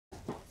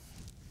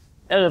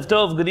Erev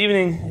Tov, good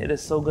evening. It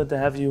is so good to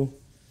have you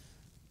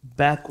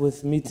back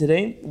with me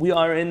today. We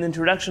are in the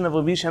introduction of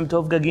Rabbi Shem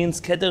Tov Gagin's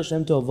Keter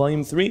Shem Tov,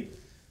 Volume 3.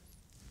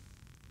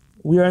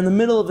 We are in the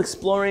middle of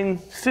exploring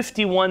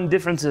 51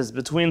 differences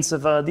between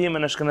Sephardim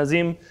and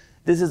Ashkenazim.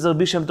 This is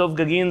Rabbi Shem Tov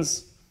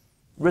Gagin's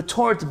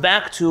retort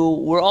back to,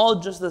 we're all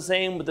just the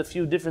same with a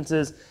few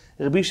differences.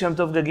 Rabbi Shem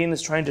Tov Gagin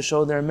is trying to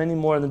show there are many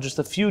more than just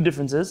a few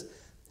differences.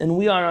 And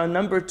we are on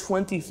number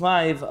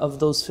 25 of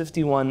those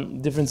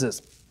 51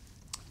 differences.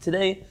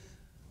 Today,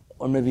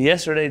 or maybe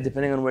yesterday,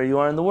 depending on where you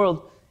are in the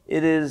world,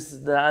 it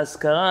is the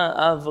Azkara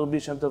of Rabbi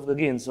Shem Tov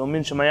Gagin. So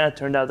Min Shemaya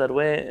turned out that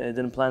way, I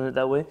didn't plan it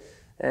that way,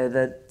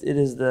 that it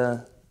is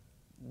the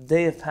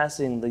day of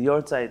passing, the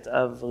Yortzeit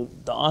of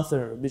the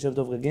author, Rabbi Shem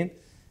Tov Gagin.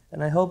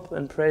 And I hope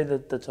and pray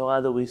that the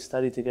Torah that we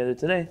study together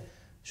today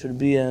should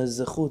be a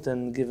zechut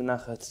and give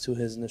nachat to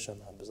his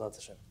neshama, B'ezrat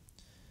Hashem.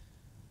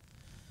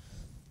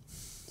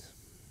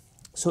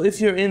 So if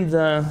you're in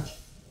the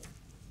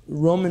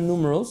Roman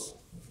numerals,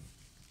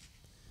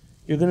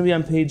 you're going to be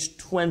on page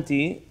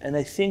 20, and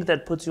I think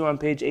that puts you on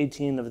page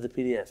 18 of the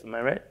PDF. Am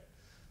I right?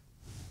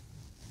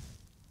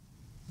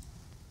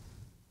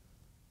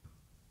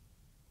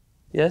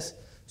 Yes?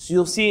 So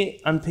you'll see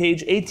on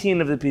page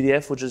 18 of the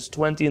PDF, which is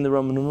 20 in the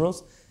Roman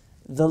numerals,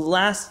 the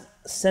last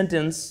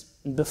sentence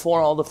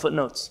before all the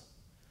footnotes.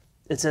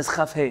 It says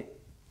Chaf Hei.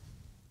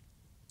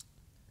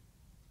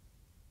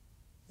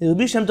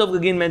 Rabbi Shem Tov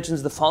Gagin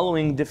mentions the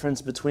following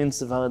difference between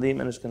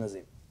Sephardim and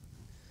Ashkenazim.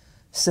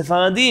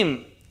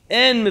 Sephardim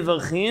en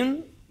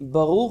mevarchin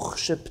baruch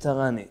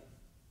sheptarani.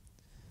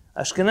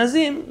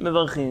 Ashkenazim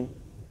mevarchin.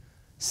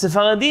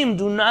 Sephardim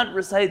do not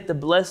recite the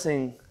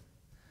blessing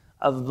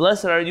of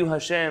Blessed are you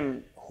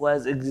Hashem, who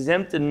has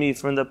exempted me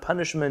from the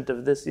punishment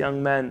of this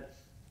young man.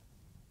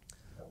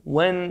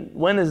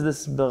 When is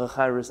this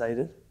beracha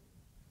recited?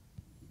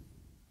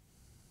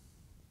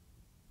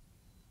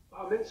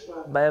 Bar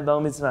mitzvah. By a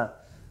bar mitzvah.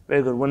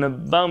 Very good. When a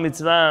bar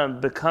mitzvah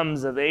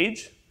becomes of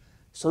age,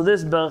 so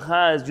this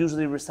beracha is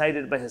usually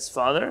recited by his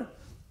father.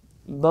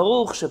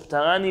 Baruch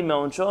sheptarani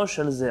me'onsho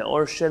shel zeh,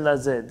 or shel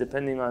hazeh,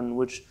 depending on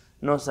which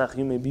nosach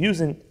you may be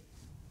using.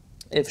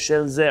 If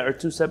shel zeh are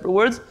two separate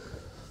words,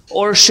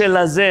 or shel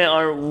hazeh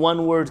are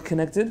one word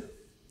connected.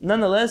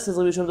 Nonetheless, says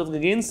Rabbi Shem Tov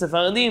Gagin,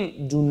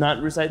 Sephardim do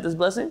not recite this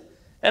blessing,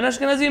 and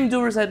Ashkenazim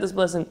do recite this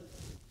blessing.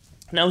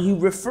 Now he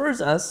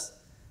refers us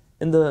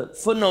in the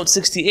footnote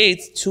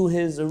 68 to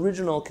his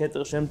original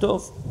Keter Shem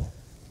Tov,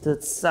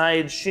 to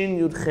side Shin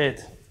Yud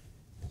Chet,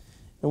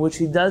 in which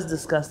he does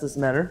discuss this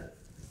matter.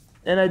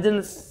 And I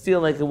didn't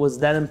feel like it was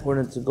that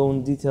important to go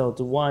in detail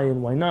to why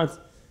and why not.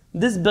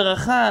 This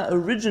beracha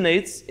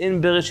originates in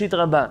Bereshit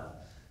Rabbah.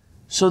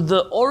 So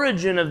the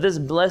origin of this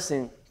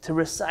blessing to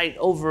recite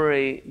over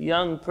a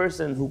young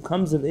person who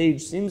comes of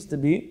age seems to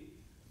be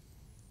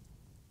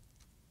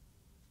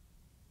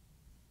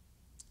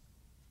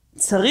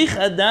Tzarich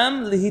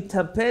Adam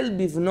lihitapel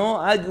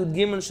bivno ad yud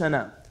gimel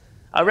shana.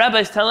 Our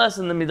rabbis tell us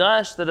in the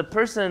Midrash that a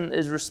person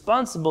is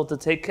responsible to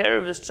take care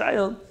of his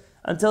child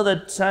until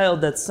that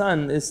child, that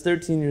son, is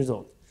 13 years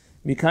old.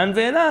 Mikan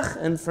ve'elach,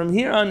 and from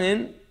here on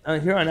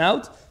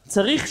out,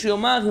 tzarich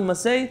shiomar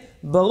himasei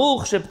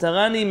baruch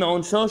sheptarani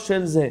me'onsho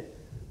shel zeh.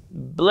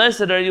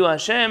 Blessed are you,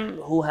 Hashem,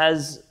 who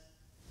has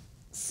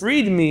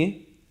freed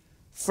me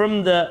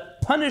from the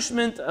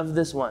punishment of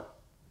this one.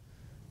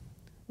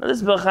 Now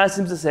this beracha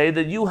seems to say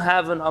that you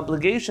have an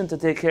obligation to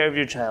take care of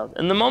your child.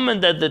 And the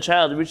moment that the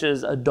child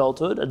reaches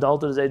adulthood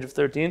is the age of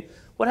 13,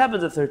 what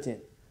happens at 13?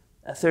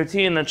 At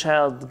 13, a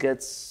child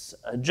gets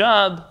a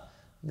job,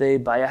 they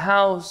buy a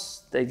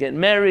house, they get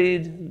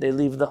married, they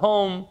leave the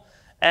home,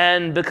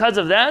 and because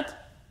of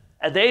that,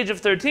 at the age of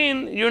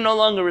 13, you're no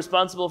longer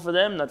responsible for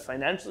them, not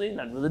financially,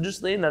 not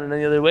religiously, not in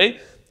any other way.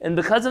 And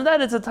because of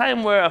that, it's a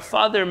time where a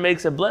father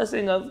makes a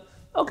blessing of,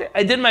 okay,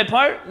 I did my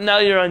part, now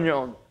you're on your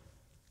own.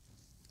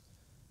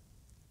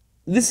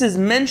 This is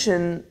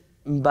mentioned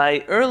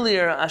by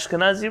earlier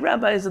Ashkenazi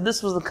rabbis that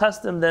this was the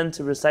custom then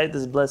to recite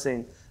this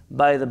blessing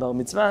by the bar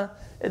mitzvah.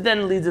 It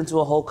then leads into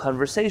a whole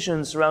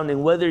conversation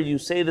surrounding whether you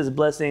say this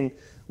blessing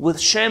with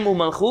Shem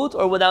u'Malchut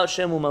or without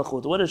Shem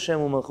u'Malchut. What is Shem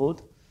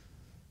u'Malchut?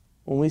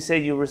 When we say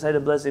you recite a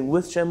blessing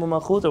with Shem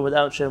u'Malchut or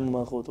without Shem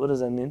u'Malchut, what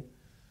does that mean?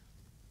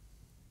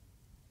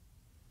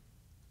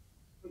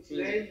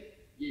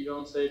 You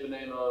don't say the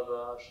name of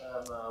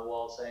Hashem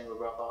while saying the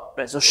bracha.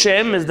 Right, so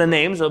Shem is the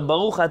name, so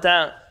Baruch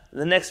Atah,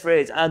 the next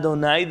phrase,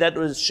 Adonai, that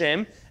was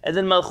Shem, and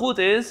then Malchut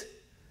is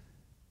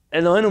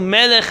Eloheinu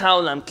Melech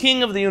HaOlam,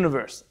 King of the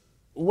universe.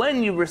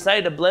 When you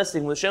recite a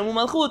blessing with Shem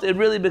u'Malchut, it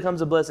really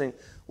becomes a blessing.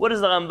 What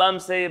does the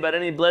Rambam say about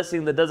any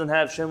blessing that doesn't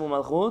have Shem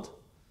u'Malchut?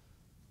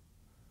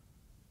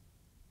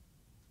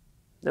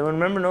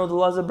 Anyone know the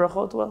laws of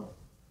brachot well?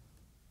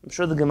 I'm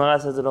sure the Gemara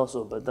says it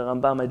also, but the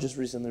Rambam, I just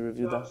recently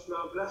reviewed that. It's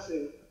not a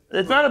blessing.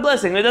 It's not a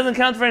blessing. It doesn't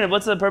count for anything.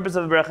 What's the purpose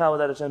of a bracha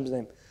without Hashem's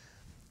name?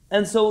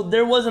 And so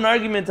there was an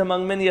argument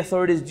among many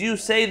authorities. Do you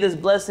say this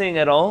blessing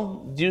at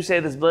all? Do you say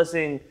this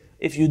blessing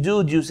If you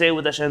do you say it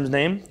with Hashem's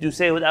name? Do you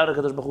say it without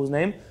HaKadosh Baruch Hu's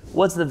name?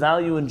 What's the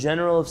value in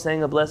general of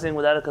saying a blessing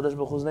without HaKadosh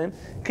Baruch Hu's name?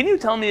 Can you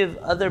tell me of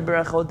other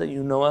berachot that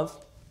you know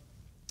of,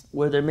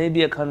 where there may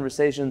be a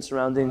conversation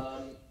surrounding...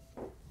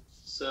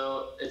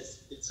 So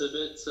it's a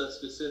bit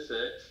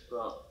specific,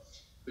 but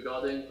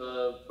regarding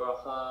the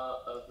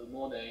bracha of the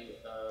morning,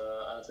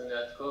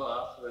 Antoinette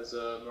Korach, there's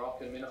a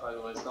Moroccan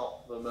mincha, it's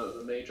not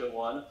the major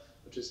one,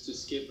 which is to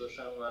skip the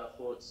Shem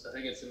Malachot. I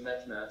think it's in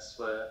Meknes,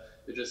 where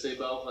they just say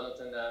Baruch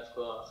Antoinette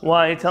Korach.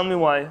 Why? Tell me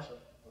why.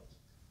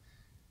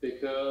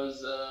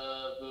 Because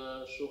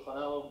the Shulchan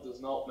Aruch does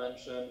not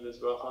mention this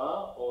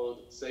bracha, or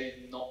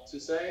say not to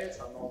say it,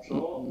 I'm not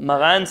sure.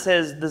 Maran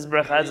says this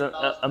bracha is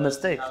a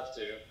mistake. You have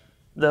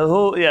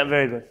to. Yeah,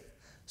 very good.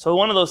 So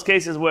one of those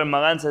cases where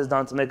Maran says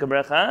not to make a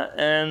bracha,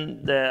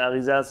 and the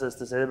Arizal says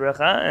to say the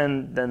bracha,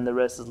 and then the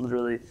rest is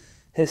literally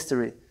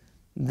history.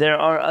 There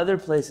are other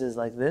places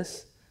like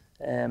this.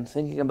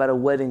 Thinking about a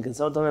wedding. Can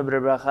someone tell me about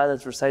a bracha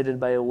that's recited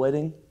by a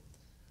wedding?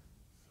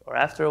 Or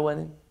after a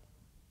wedding?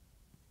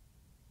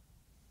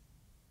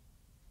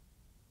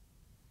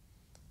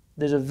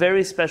 There's a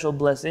very special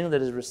blessing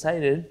that is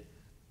recited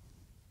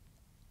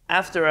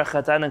after a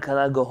chatan and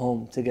kala go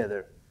home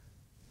together.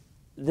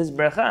 This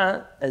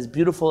bracha, as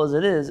beautiful as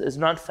it is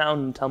not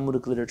found in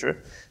Talmudic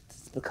literature.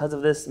 Because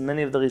of this,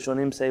 many of the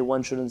Rishonim say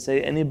one shouldn't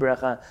say any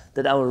bracha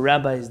that our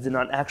rabbis did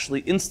not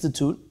actually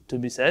institute to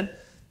be said.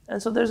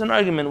 And so there's an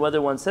argument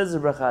whether one says the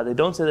bracha, they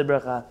don't say the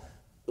bracha,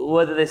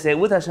 whether they say it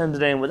with Hashem's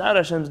name, without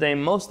Hashem's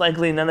name. Most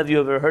likely none of you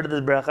have ever heard of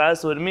this bracha,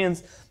 so it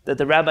means that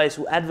the rabbis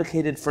who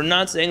advocated for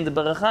not saying the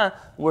bracha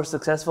were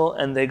successful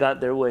and they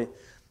got their way.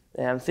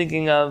 And I'm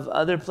thinking of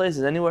other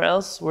places, anywhere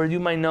else where you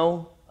might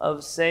know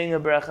of saying a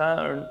bracha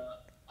or...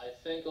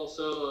 I think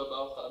also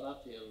about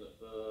Hanapim,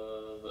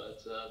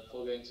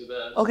 before going to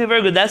bed. Okay,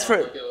 very good. That's for...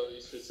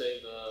 You should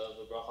say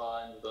the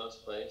bracha in the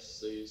birthplace.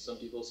 So some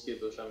people skip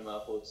the Shem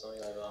Malachot,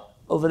 something like that.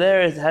 Over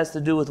there, it has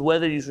to do with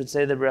whether you should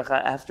say the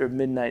bracha after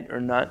midnight or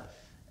not.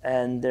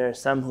 And there are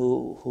some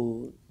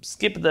who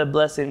skip the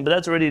blessing, but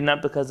that's already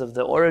not because of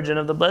the origin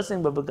of the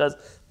blessing, but because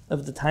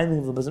of the timing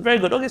of the blessing. Very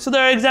good. Okay, so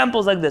there are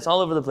examples like this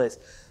all over the place.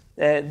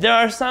 There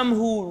are some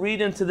who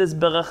read into this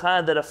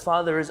bracha that a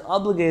father is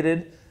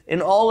obligated in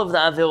all of the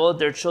averot,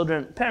 their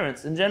children,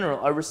 parents in general,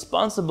 are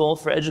responsible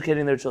for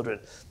educating their children.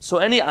 So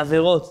any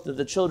averot that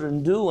the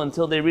children do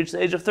until they reach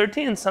the age of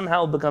 13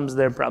 somehow becomes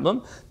their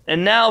problem.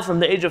 And now from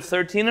the age of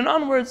 13 and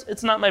onwards,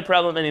 it's not my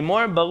problem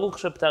anymore. Baruch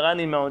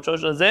sheptarani me'oncho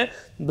shazeh.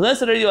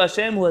 Blessed are you,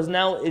 Hashem, who has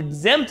now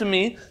exempt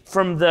me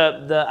from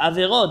the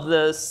averot,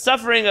 the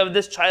suffering of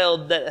this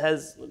child that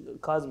has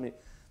caused me.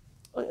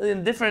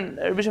 In different,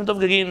 Rabbi Shem Tov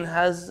Gagin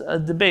has a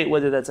debate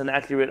whether that's an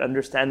accurate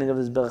understanding of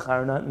this bracha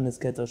or not in his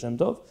Keter Shem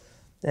Tov.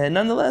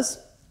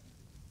 Nonetheless,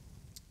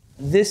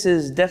 this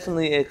is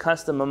definitely a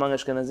custom among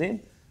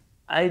Ashkenazim.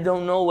 I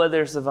don't know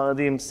whether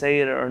Sephardim say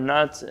it or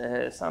not.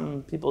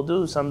 Some people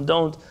do, some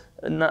don't.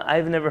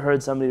 I've never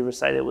heard somebody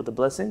recite it with a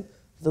blessing.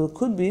 Though it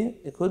could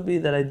be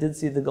that I did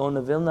see the Gaon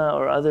of Vilna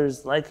or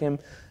others like him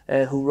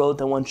who wrote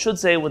that one should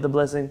say it with a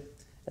blessing,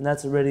 and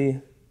that's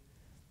already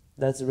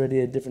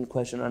a different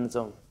question on its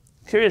own.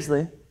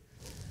 Curiously,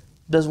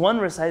 does one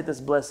recite this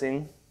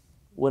blessing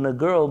when a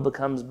girl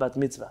becomes bat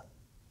mitzvah?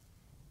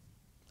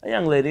 A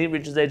young lady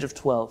reaches the age of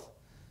 12.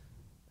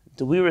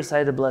 Do we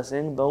recite a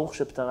blessing? Baruch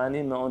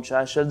sheptarani me'on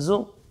shah shel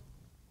zu.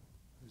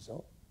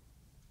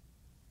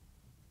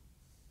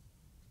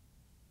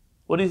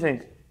 What do you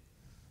think?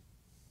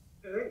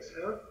 I think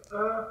so.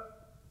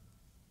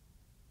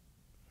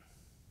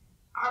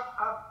 I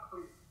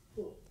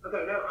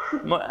don't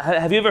know.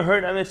 Have you ever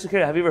heard? I'm just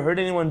curious. Have you ever heard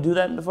anyone do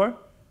that before?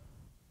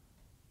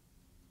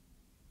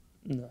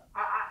 No.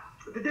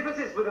 The difference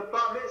is with a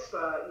bar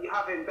mitzvah you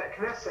have in Bet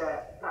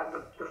Knesset,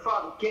 like the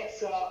father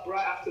gets up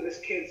right after this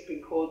kid's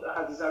been called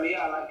had his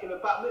aliyah. Like in a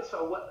bat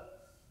mitzvah,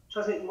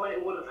 trying to think when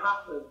it would have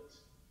happened.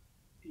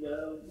 You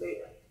know,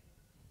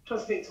 trying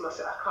to think to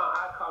myself,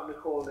 I can't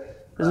recall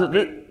it.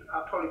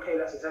 I'll probably pay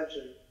less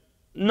attention.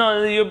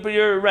 No,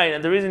 you're right.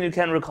 And the reason you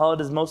can't recall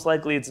it is most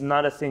likely it's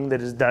not a thing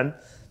that is done.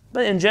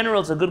 But in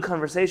general, it's a good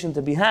conversation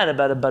to be had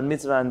about a bat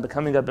mitzvah and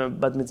becoming a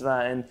bat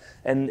mitzvah,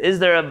 and is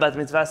there a bat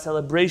mitzvah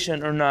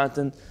celebration or not?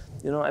 And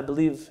I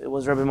believe it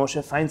was Rabbi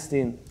Moshe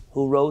Feinstein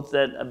who wrote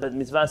that a bat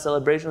mitzvah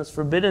celebration is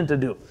forbidden to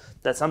do.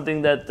 That's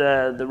something that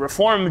the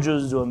Reform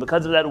Jews do, and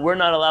because of that, we're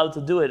not allowed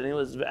to do it. And he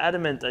was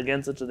adamant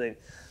against such a thing.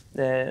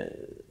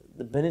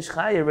 The Ben Ish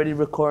Chai already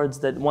records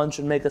that one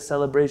should make a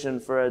celebration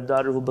for a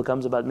daughter who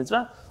becomes a bat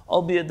mitzvah,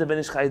 albeit the Ben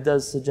Ish Chai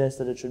does suggest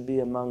that it should be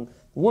among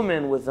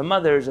women with the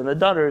mothers and the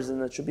daughters,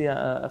 and it should be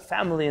a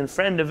family and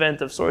friend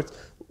event of sorts.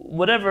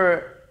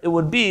 Whatever it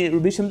would be,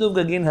 Rabbi Shem Tov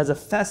Gagin has a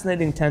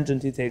fascinating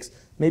tangent he takes.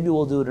 Maybe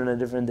we'll do it on a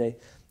different day,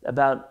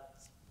 about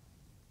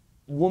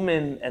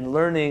women and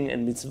learning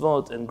and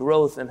mitzvot and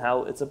growth, and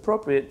how it's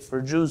appropriate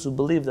for Jews who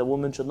believe that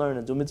women should learn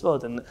and do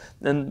mitzvot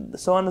and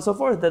so on and so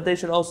forth, that they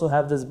should also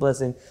have this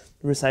blessing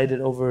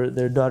recited over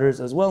their daughters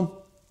as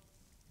well.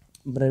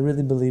 But I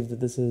really believe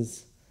that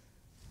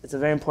it's a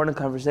very important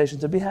conversation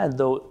to be had,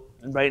 though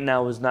right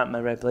now is not my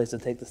right place to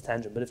take this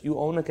tangent. But if you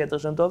own a Keter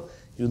Shem Tov,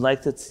 you'd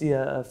like to see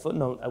a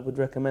footnote, I would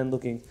recommend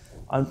looking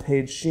on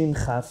page Shin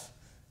Chaf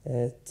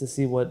to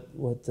see what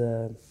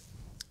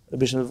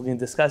Rabbi Shimon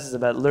discusses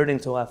about learning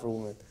Torah for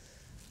women.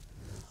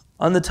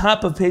 On the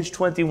top of page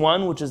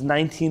 21, which is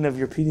 19 of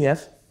your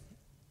PDF,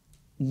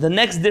 the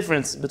next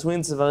difference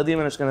between Sephardim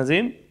and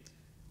Ashkenazim,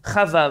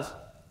 Chavav.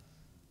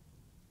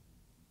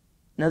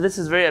 Now this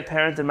is very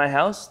apparent in my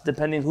house,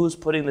 depending who's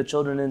putting the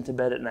children into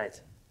bed at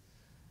night.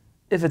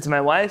 If it's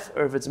my wife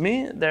or if it's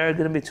me, there are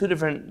going to be two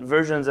different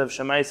versions of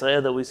Shema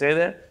Yisrael that we say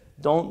there.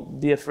 Don't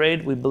be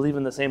afraid, we believe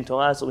in the same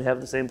Torah, so we have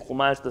the same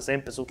Chumash, the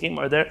same Pesukim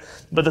are there.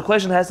 But the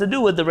question has to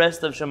do with the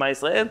rest of Shema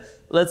Yisrael.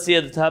 Let's see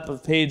at the top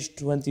of page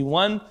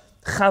 21.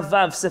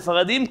 Chavav,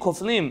 Sephardim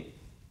koflim.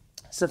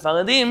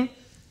 Sephardim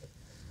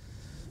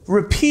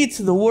repeat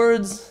the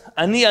words,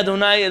 Ani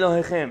Adonai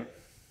Elohechem.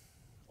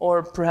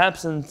 Or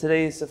perhaps in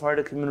today's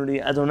Sephardic community,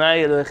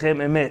 Adonai Elohechem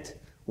Emet.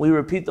 We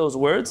repeat those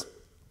words.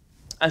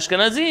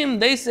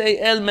 Ashkenazim, they say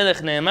El Melech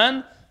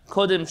Ne'eman,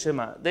 Kodem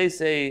Shema. They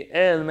say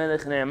El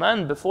Melech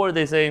Ne'eman before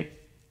they say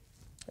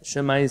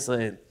Shema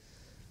Yisrael.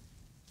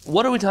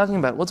 What are we talking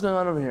about? What's going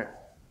on over here?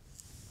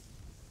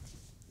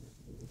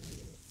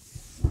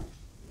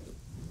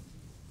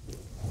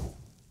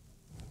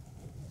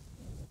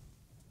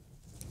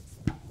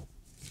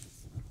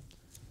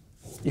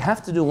 You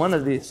have to do one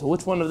of these. So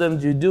which one of them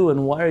do you do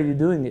and why are you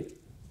doing it?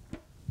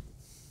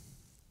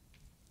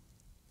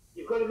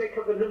 You've got to make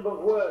up the number of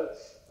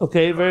words.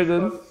 Okay, very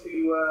good. To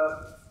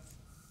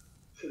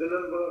the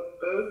number of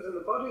bones in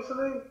the body or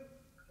something.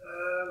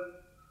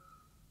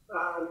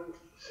 And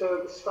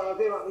so the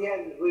Sephardim at the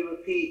end, we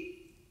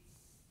repeat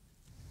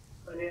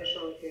Ani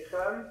Hashem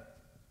Elohechem,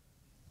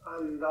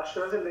 and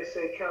Ashkenazim they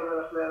say Kel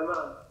Melech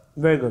Ne'eman.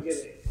 Very good.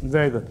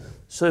 Very good.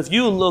 So if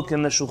you look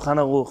in the Shulchan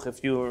Aruch,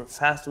 if you're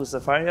fast with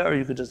Safaria, or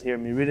you could just hear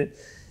me read it.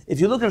 If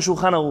you look in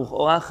Shulchan Aruch,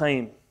 Orach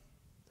Chaim,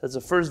 that's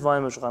the first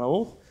volume of Shulchan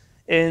Aruch,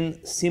 in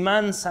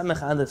Siman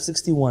Samech Aleph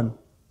 61,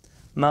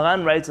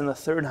 Maran writes in the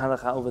third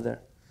halakha over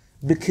there,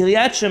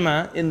 B'Kiryat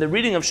Shema, in the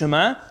reading of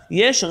Shema,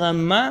 Yesh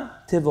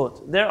Ramah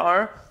Tevot. There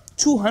are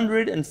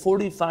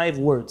 245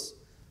 words.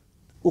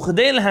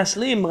 Uchdei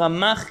lahashlim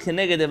ramach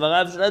keneged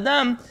evarav shel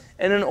adam.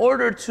 And in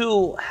order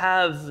to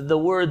have the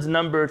words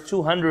number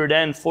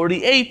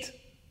 248,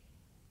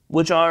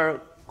 which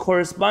are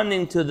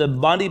corresponding to the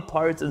body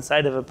parts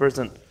inside of a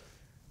person.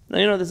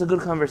 Now, this is a good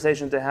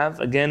conversation to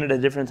have, again, at a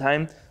different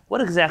time. What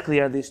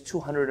exactly are these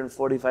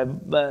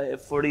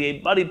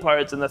 248 body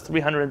parts and the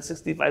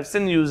 365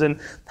 sinews, and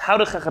how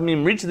do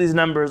Chachamim reach these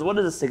numbers? What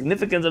is the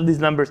significance of these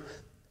numbers?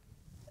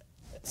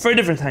 For a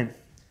different time.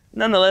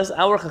 Nonetheless,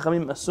 our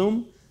Chachamim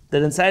assume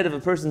that inside of a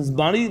person's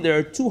body, there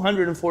are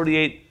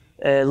 248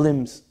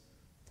 limbs.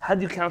 How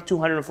do you count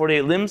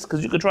 248 limbs?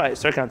 Because you could try.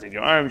 Start counting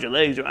your arms, your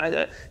legs, your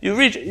eyes. You're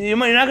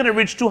not going to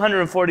reach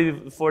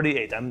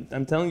 248.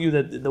 I'm telling you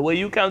that the way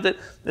you count it,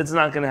 it's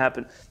not going to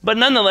happen. But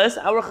nonetheless,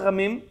 our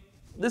Chachamim,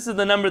 this is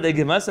the number they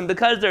give us, and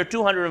because there are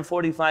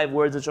 245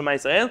 words of Shema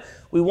Yisrael,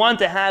 we want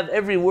to have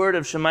every word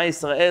of Shema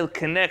Yisrael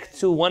connect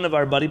to one of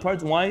our body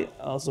parts. Why?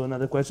 Also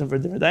another question for a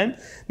different time.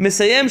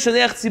 Mesayem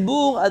Shaliach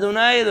Tzibur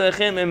Adonai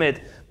Elohechem Emet.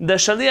 The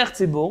Shaliach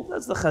Tzibur,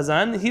 that's the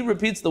Chazan, he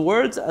repeats the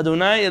words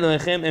Adonai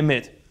Elohechem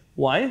Emet.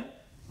 Why?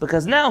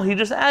 Because now he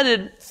just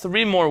added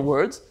 3 more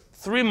words.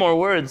 3 more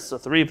words, so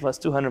 3 plus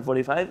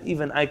 245,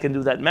 even I can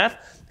do that math,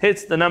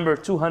 hits the number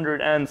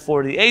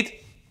 248.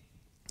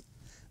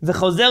 So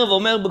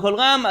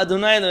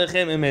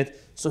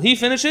he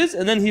finishes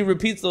and then he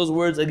repeats those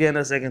words again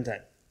a second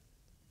time.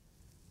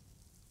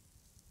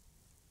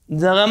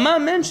 The Rama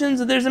mentions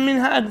that there's a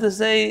minhag to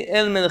say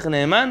El Melech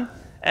Ne'eman,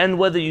 and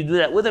whether you do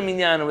that with a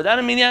minyan or without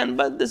a minyan,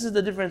 but this is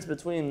the difference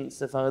between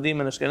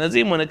Sephardim and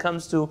Ashkenazim when it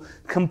comes to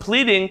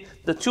completing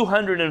the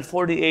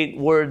 248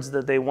 words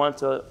that they want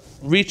to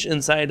reach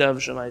inside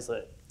of Shema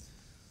Yisrael.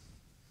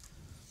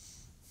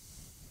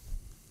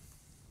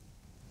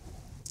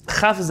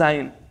 Chaf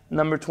Zayin,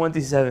 number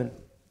 27.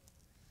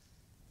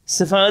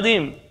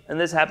 Sephardim, and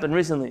this happened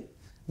recently,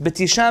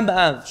 B'Tisha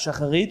B'Av,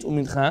 Shacharit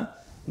u'Mincha,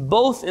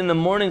 both in the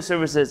morning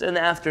services and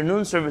the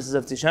afternoon services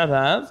of Tisha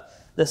B'Av,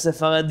 the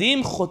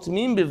Sephardim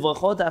chotmim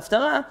b'vrachot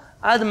haftarah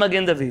ad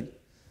Magen David.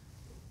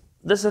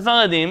 The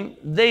Sephardim,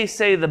 they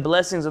say the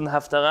blessings on the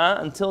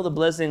haftarah until the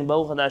blessing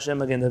Baruch Atah Hashem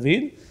Magen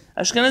David.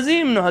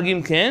 Ashkenazim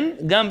nohagim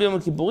ken, gam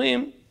b'Yom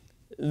Kippurim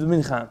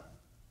v'mincha.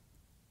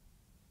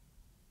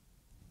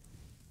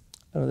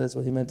 I don't know if that's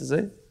what he meant to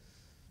say.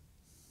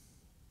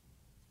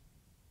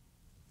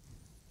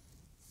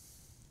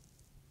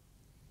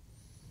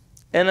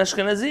 And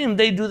Ashkenazim,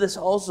 they do this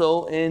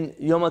also in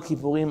Yom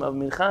Kippurim of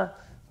Mincha,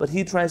 but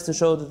he tries to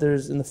show that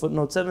there's, in the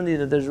footnote 70,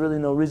 that there's really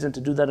no reason to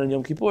do that on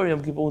Yom Kippur.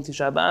 Yom Kippur and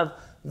Tisha B'Av,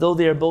 though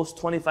they are both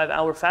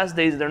 25-hour fast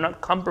days, they're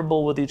not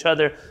comparable with each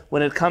other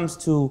when it comes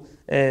to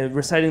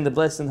reciting the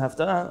blessing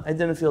Haftarah. I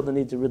didn't feel the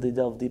need to really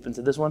delve deep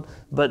into this one,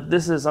 but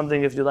this is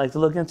something, if you'd like to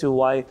look into,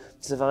 why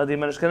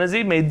Sephardim and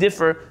Ashkenazim may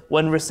differ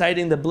when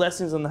reciting the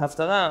blessings on the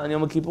Haftarah on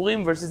Yom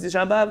Kippurim versus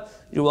Tisha B'Av.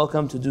 You're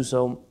welcome to do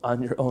so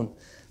on your own.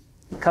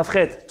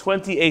 Kafchet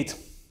 28.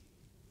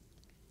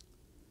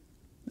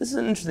 This is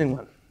an interesting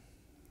one.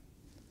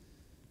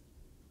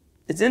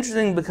 It's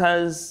interesting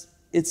because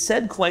it's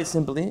said quite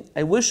simply.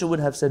 I wish it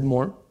would have said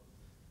more.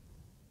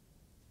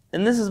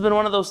 And this has been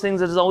one of those things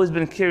that has always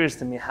been curious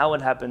to me. How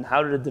it happened,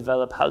 how did it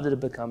develop, how did it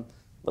become?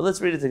 But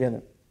let's read it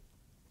together.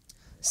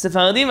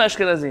 Sephardim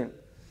Ashkenazim.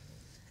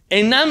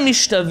 Einam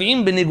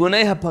mishtavim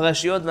benigunei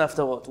haparashiyot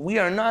v'haftarot. We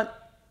are not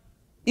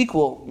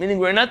equal, meaning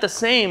we're not the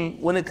same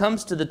when it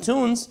comes to the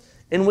tunes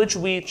in which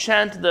we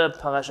chant the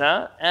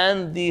parasha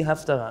and the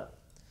haftarah.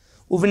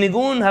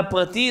 Uvenigun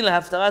haprati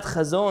lahaftarat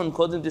chazon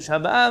kodem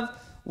Tisha B'Av.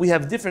 We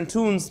have different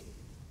tunes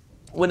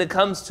when it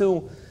comes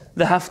to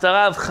the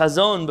haftarah of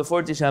chazon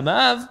before Tisha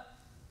B'Av.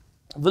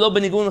 V'lo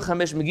benigun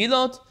chamesh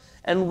megilot.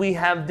 And we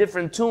have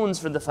different tunes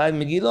for the 5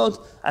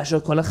 Megillot. Asher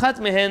kol achat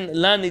mehen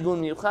la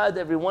nigun miyuchad.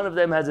 Every one of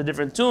them has a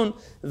different tune.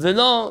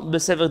 V'lo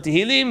b'sefer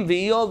Tehillim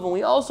v'Iyov. And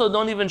we also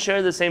don't even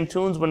share the same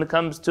tunes when it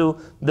comes to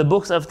the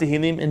books of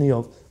Tehillim and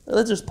Iyov.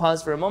 Let's just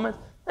pause for a moment.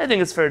 I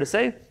think it's fair to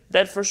say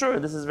that for sure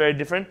this is very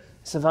different.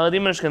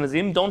 Sephardim and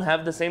Ashkenazim don't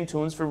have the same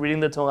tunes for reading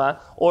the Torah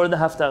or the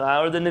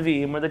Haftarah or the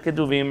Nevi'im or the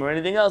Ketuvim or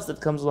anything else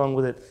that comes along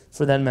with it,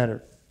 for that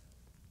matter.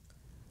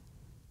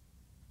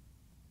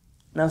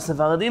 Now,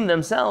 Sephardim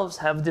themselves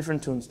have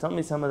different tunes. Tell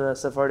me some of the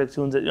Sephardic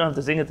tunes that, you don't have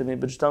to sing it to me,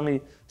 but just tell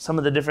me some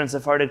of the different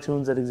Sephardic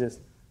tunes that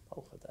exist.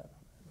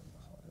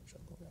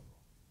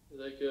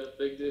 Like a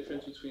big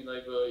difference between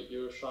like the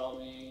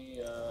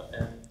Yerushalmi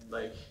and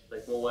like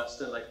more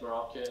Western, like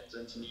Moroccans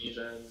and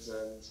Tunisians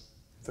and.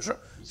 For sure.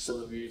 So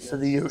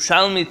the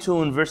Yerushalmi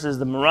tune versus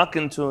the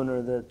Moroccan tune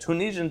or the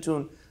Tunisian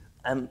tune,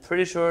 I'm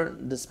pretty sure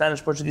the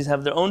Spanish Portuguese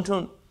have their own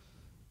tune.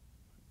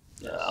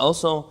 Yes.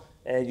 Also,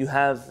 you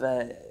have.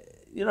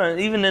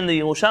 Even in the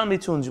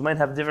Yerushalmi tunes, you might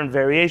have different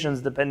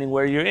variations depending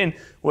where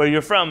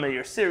you're from.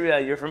 You're Syria,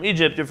 you're from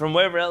Egypt, you're from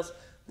wherever else.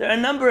 There are a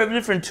number of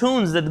different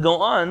tunes that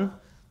go on,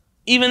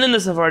 even in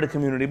the Sephardic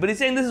community. But he's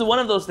saying this is one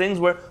of those things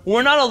where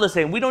we're not all the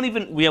same. We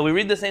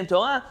read the same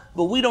Torah,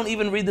 but we don't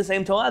even read the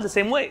same Torah the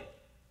same way.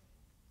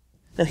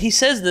 Now he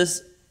says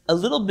this a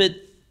little bit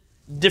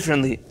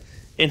differently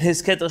in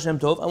his Keter Shem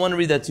Tov. I want to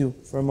read that to you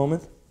for a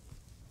moment.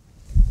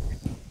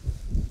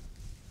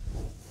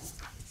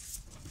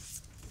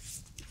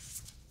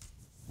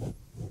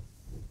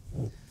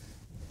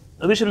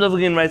 Rabbi Shem Tov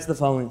again writes the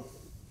following.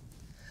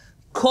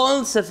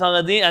 Kol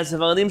Sephardim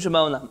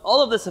sheba'olam.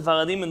 All of the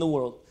Sephardim in the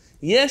world.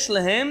 Yesh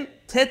lehem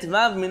tet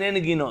vav minei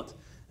neginot.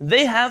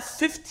 They have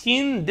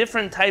 15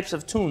 different types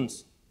of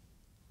tunes.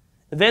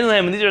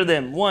 Ve'elu these are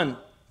them. 1.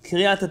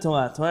 Kriyat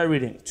Torah, Torah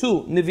reading.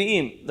 2.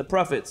 Nevi'im, the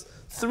prophets.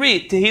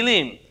 3.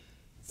 Tehillim.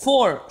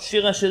 4.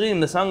 Shir HaShirim,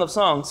 the Song of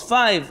Songs.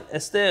 5.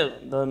 Esther,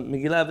 the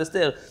Megillah of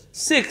Esther.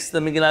 6. The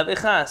Megillah of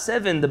Echa.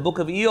 7. The Book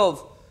of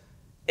Iyov.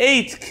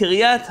 8.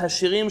 Kriyat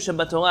HaShirim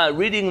shebaTorah,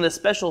 reading the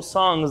special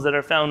songs that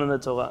are found in the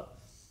Torah.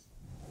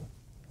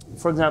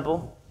 For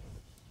example,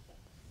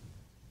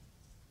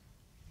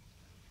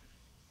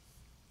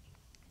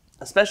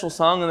 a special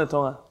song in the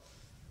Torah.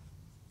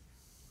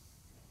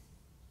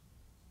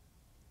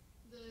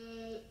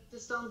 The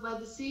song by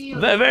the sea.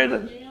 Very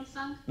good. Miriam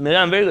song?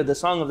 Miriam, very good. The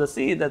Song of the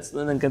Sea. And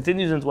then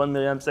continues into one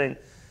Miriam saying.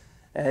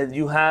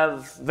 You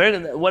have very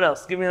good. What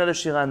else? Give me another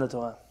shira in the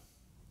Torah.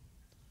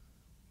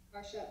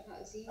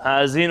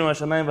 Ha'azinu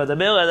Hashamayim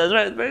v'adaber. That's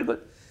right. Very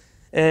good.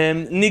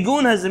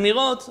 Nigun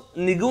HaZemirot,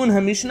 Nigun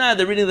HaMishnah,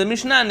 the reading of the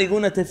Mishnah,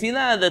 Nigun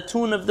HaTefilah, the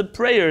tune of the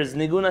prayers,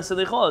 Nigun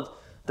HaSelichot,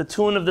 the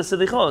tune of the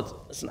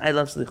Selichot. Listen, I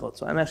love Selichot,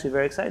 so I'm actually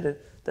very excited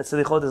that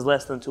Selichot is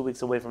less than 2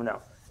 weeks away from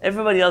now.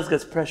 Everybody else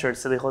gets pressured,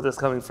 Selichot is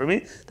coming for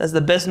me. That's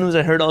the best news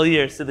I heard all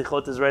year,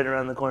 Selichot is right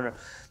around the corner.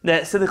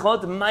 That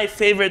Selichot, my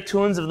favorite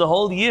tunes of the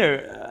whole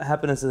year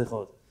happen in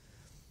Selichot.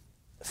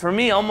 For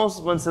me,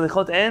 almost when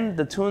Selichot end,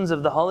 the tunes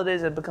of the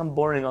holidays have become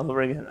boring all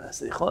over again.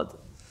 Selichot.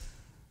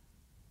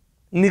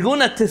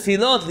 Nigun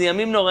HaTefilot,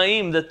 Liyamim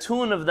Noraim, the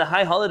tune of the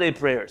high holiday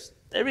prayers.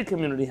 Every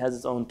community has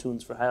its own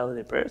tunes for high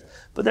holiday prayers,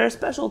 but there are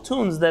special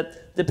tunes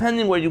that,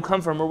 depending where you come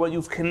from or what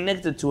you've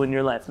connected to in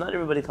your life, not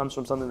everybody comes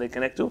from something they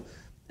connect to,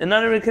 and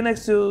not everybody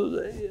connects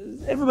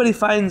to, everybody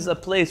finds a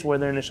place where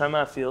their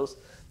neshama feels.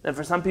 And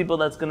for some people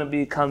that's going to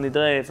be Kal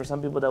Nidre, for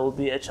some people that will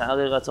be Et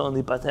Sha'arei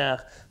Ratzon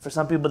Lipateach, for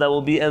some people that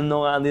will be El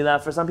Nora Alila,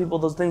 for some people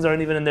those things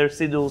aren't even in their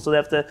siddur, so they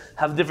have to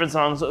have different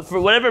songs. For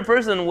whatever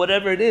person,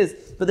 whatever it is,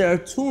 but there are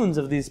tunes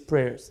of these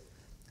prayers.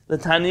 The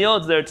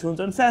Taniyot, there are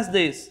tunes on fast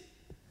days.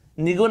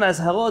 Nigun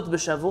Azharot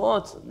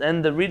b'Shavuot,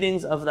 and the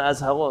readings of the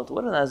Azharot.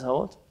 What are the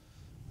Azharot?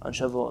 On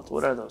Shavuot,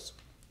 what are those?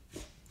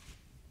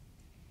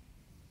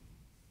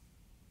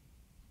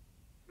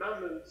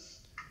 Commandments.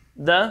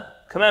 The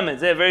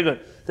commandments, yeah, very good.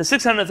 The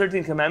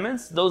 613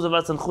 commandments, those of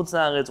us in Chutz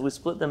La'aretz, we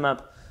split them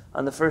up.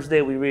 On the first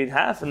day we read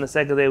half, and the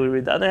second day we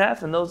read the other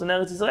half, and those in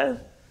Eretz Yisrael,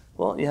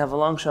 well, you have a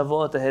long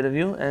Shavuot ahead of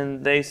you,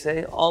 and they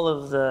say all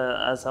of the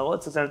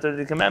Azharot,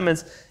 630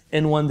 commandments,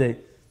 in one day.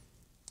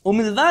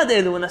 ומלבד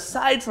אלו, and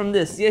aside from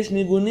this, יש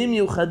ניגונים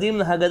מיוחדים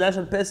להגדה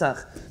של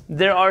פסח.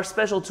 There are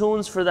special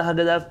tunes for the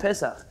Haggadah of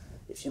Pesach.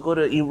 If you go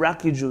to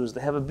Iraqi Jews,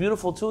 they have a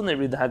beautiful tune they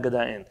read the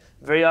Haggadah in.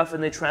 Very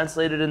often they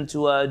translate it into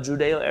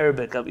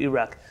Judeo-Arabic of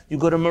Iraq. You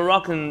go to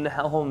Moroccan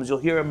homes, you'll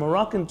hear a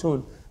Moroccan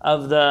tune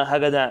of the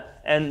Haggadah,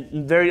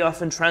 and very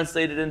often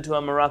translated into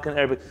a Moroccan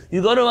Arabic.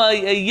 You go to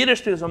a Yiddish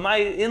speaker, so my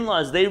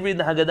in-laws, they read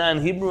the Haggadah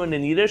in Hebrew and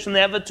in Yiddish, and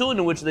they have a tune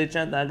in which they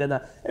chant the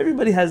Haggadah.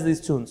 Everybody has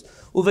these tunes.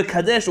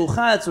 Uvekadesh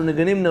uchatz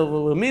uneganim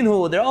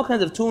minhu. There are all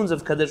kinds of tunes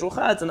of Kadesh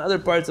uchatz and other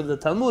parts of the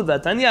Talmud.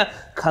 V'atanya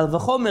kal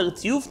v'chomer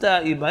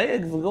tiyufta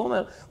ibayeg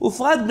v'gomer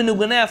ufrat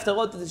benuganei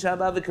haftarot Tisha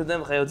B'av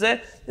v'kedem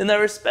v'chayotze. And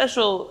there are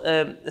special,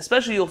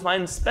 especially you'll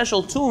find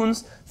special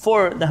tunes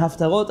for the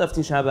haftarot of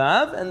Tisha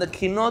B'av and the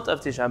kinot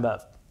of Tisha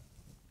B'av.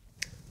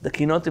 The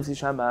kinot of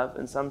Tisha B'av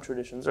in some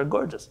traditions are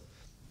gorgeous.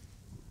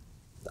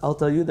 I'll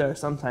tell you, there are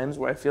some times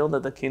where I feel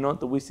that the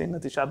kinot that we sing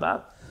at Tisha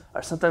B'av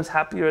are sometimes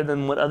happier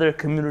than what other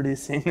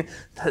communities sing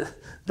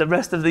the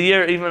rest of the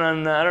year, even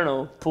on, I don't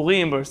know,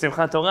 Purim or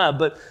Simchat Torah.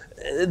 But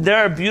there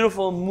are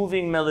beautiful,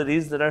 moving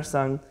melodies that are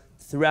sung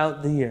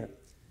throughout the year.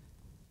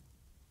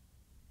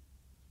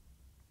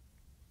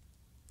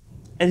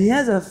 And he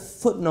has a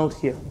footnote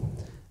here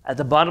at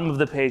the bottom of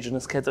the page in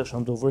his Keter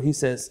Shom Tov, where he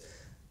says,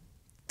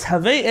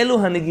 Tavei elu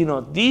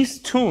haniginot, these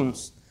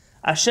tunes,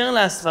 Asher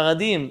la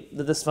Sfaradim,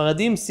 that the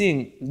Sfaradim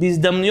sing,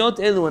 bizdamniot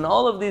elu, in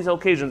all of these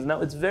occasions. Now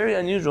it's very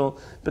unusual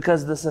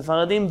because the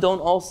Sephardim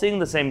don't all sing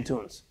the same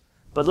tunes.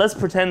 But let's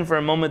pretend for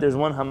a moment there's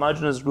one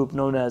homogeneous group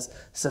known as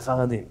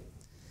Sephardim.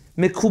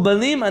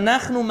 Mekubalim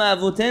anachnu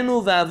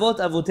ma'avotenu va'avot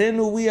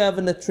avotenu. We have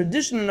a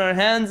tradition in our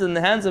hands, in the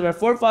hands of our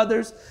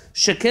forefathers,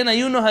 sheken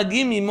hayu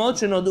nohagim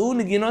imot shenod'u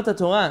neginot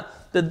haTorah,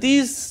 that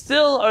these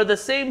still are the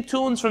same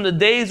tunes from the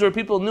days where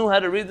people knew how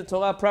to read the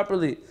Torah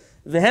properly.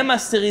 These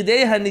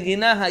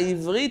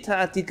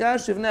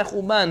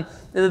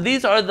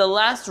are the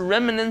last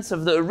remnants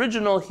of the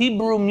original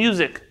Hebrew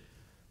music,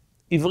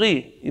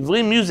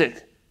 Ivri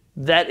music,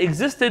 that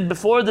existed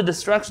before the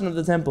destruction of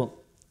the temple.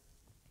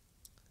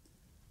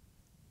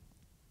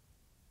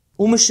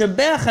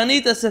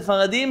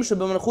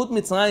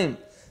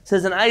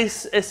 Says, and I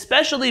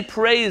especially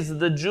praise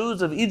the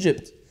Jews of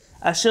Egypt,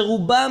 that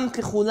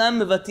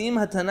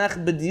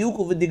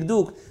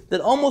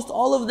almost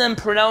all of them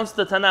pronounce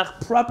the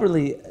Tanakh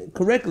properly,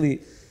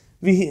 correctly.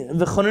 And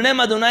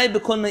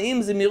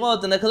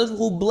HaKadosh Baruch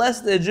Hu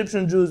blessed the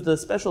Egyptian Jews, the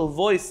special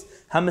voice,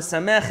 which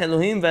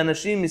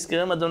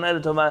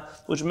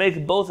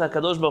make both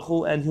HaKadosh Baruch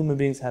Hu and human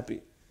beings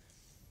happy.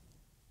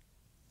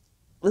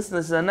 Listen,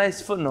 this is a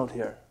nice footnote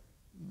here.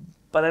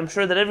 But I'm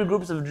sure that every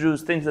group of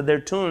Jews thinks that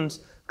their tunes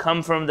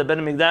come from the Beit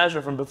HaMikdash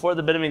or from before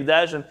the Beit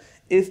HaMikdash. And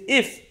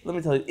let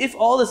me tell you, if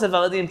all the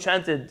Sephardim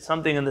chanted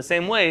something in the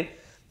same way,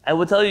 I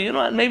would tell you, you know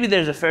what, maybe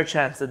there's a fair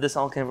chance that this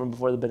all came from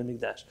before the Beit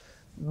HaMikdash.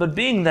 But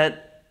being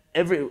that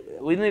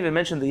we didn't even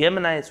mention the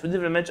Yemenites,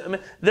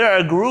 there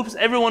are groups,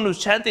 everyone who's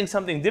chanting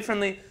something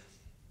differently.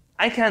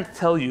 I can't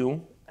tell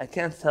you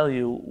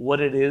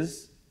what it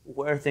is,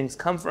 where things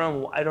come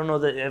from. I don't know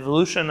the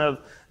evolution of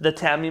the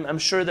Ta'amim. I'm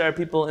sure there are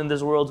people in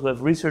this world who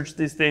have researched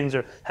these things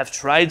or have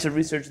tried to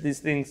research these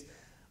things.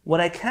 What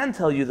I can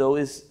tell you, though,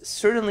 is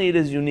certainly it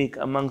is unique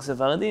among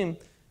Sephardim.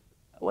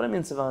 What I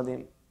mean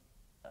Sephardim?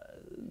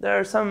 There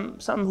are some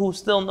who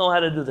still know how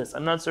to do this.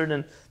 I'm not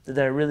certain that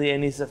there are really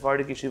any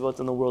Sephardic yeshivot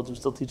in the world who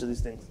still teach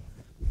these things.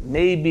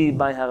 Maybe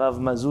by Harav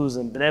Mazuz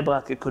and Bnei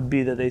Brak, it could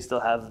be that they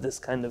still have this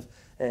kind of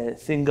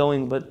thing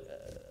going. But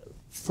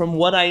from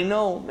what I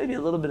know, maybe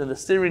a little bit in the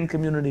Syrian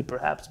community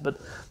perhaps, but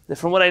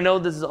from what I know,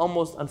 this is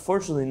almost,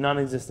 unfortunately,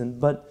 non-existent.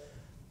 But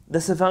the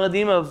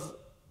Sephardim of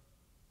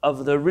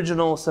the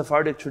original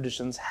Sephardic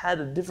traditions had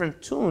a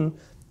different tune.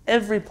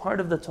 Every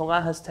part of the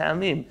Torah has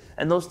ta'amim,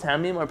 and those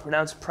ta'amim are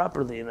pronounced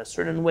properly in a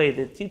certain way.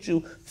 They teach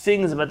you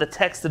things about the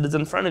text that is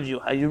in front of you,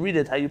 how you read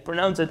it, how you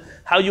pronounce it,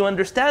 how you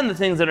understand the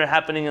things that are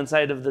happening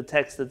inside of the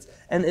text.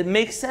 And it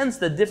makes sense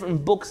that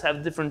different books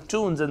have different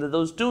tunes, and that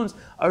those tunes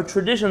are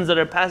traditions that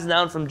are passed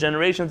down from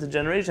generation to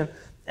generation.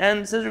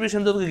 And says Rabbi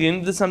Shem Tov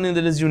Gagin, this is something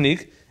that is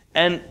unique.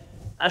 And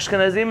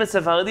Ashkenazim and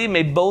Sephardi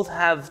may both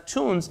have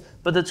tunes,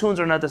 but the tunes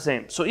are not the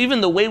same. So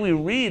even the way we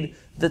read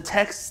the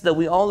texts that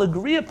we all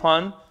agree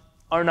upon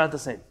are not the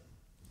same.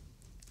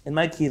 In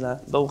my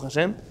Kila, Baruch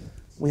Hashem,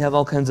 we have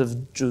all kinds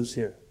of Jews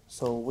here.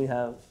 So we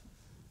have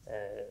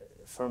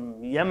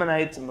from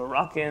Yemenite to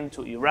Moroccan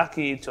to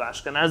Iraqi to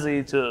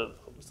Ashkenazi to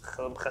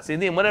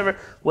Hasidim,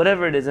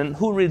 whatever it is. And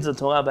who reads the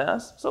Torah by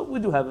us? So we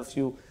do have a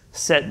few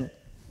set,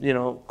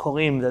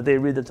 Korim that they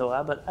read the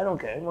Torah, but I don't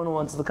care. Anyone who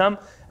wants to come,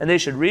 and they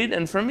should read.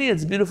 And for me,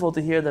 it's beautiful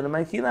to hear that in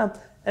my Kila,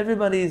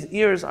 everybody's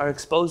ears are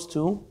exposed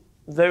to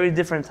very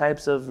different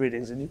types of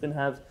readings. And you can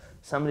have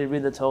somebody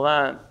read the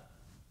Torah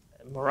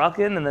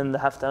Moroccan, and then the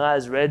Haftarah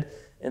is read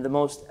in the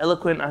most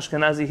eloquent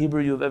Ashkenazi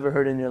Hebrew you've ever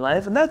heard in your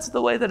life. And that's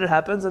the way that it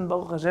happens, and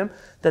Baruch Hashem,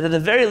 that at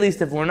the very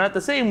least, if we're not the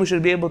same, we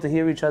should be able to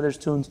hear each other's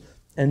tunes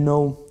and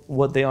know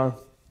what they are.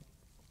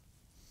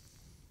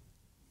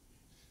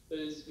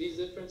 These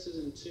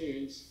differences in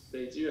tunes,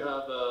 they do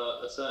have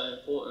a certain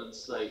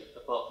importance, like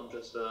apart from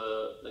just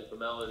the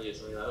melody or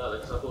something like that.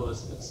 Like I thought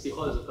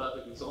Slichot is a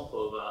perfect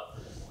example of that,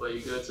 where you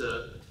go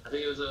to, I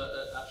think it was an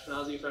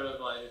Ashkenazi friend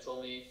of mine who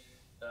told me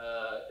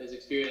his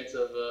experience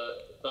of the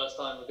first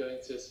time of going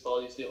to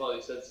Sephardi Slichot.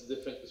 He said it's the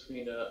difference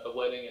between a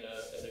wedding and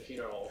a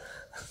funeral.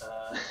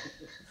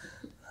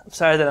 I'm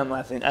sorry that I'm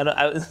laughing.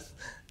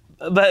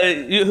 But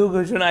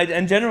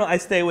in general, I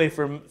stay away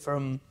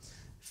from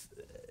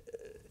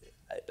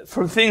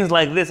things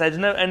like this. I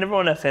never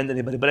want to offend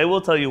anybody, but I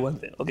will tell you one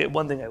thing. Okay,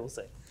 one thing I will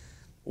say.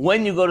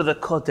 When you go to the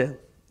Kotel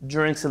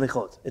during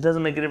Selichot, it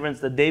doesn't make a difference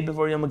the day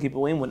before Yom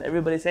Kippurim when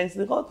everybody's saying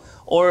Selichot,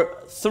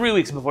 or 3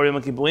 weeks before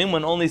Yom Kippurim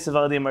when only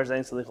Sephardim are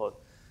saying Selichot.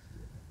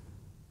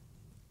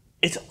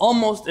 It's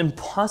almost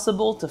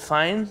impossible to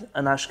find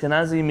an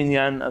Ashkenazi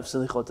minyan of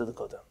Selichot to the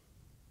Kotel.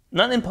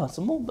 Not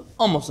impossible, but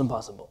almost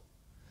impossible.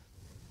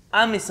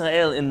 Am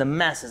Yisrael in the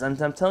masses, I'm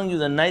telling you,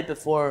 the night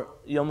before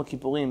Yom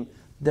Kippurim,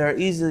 there are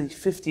easily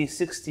 50,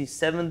 60,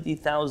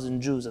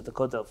 70,000 Jews at the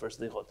Kotel for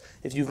Slichot.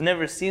 If you've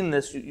never seen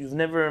this, you've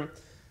never...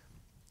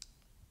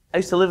 I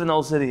used to live in the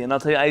old city, and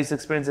I'll tell you, I used to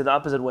experience it the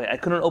opposite way. I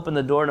couldn't open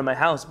the door to my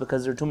house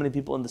because there were too many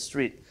people in the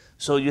street.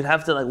 So you'd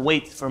have to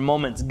wait for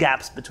moments,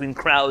 gaps between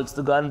crowds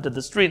to go out into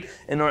the street.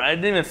 I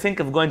didn't even think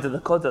of going to the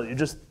Kotel. You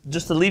just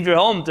to leave your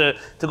home, to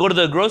go to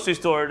the grocery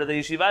store, to the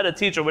yeshiva to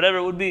teach, or whatever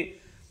it would be.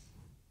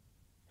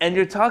 And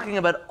you're talking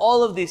about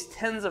all of these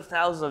tens of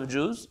thousands of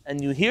Jews,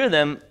 and you hear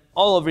them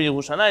all over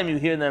Yerushalayim, you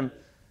hear them,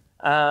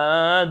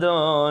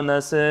 Adon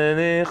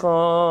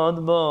Aselichot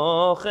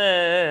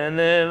Bochen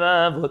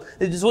Levavot.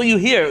 It's just what you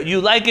hear. You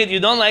like it, you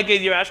don't like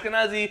it, you're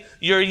Ashkenazi,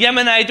 you're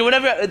Yemenite, or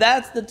whatever.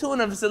 That's the tune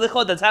of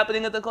Selichot that's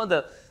happening at the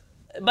Kotel.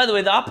 By the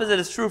way, the opposite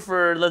is true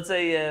for, let's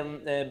say,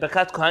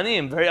 Bekat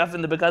Kohanim. Very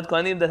often the Bekat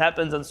Kohanim that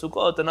happens on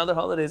Sukkot and other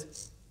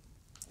holidays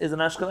is an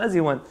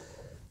Ashkenazi one.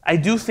 I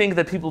do think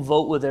that people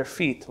vote with their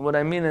feet. What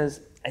I mean is,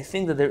 I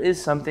think that there is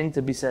something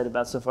to be said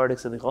about Sephardic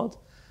Selichot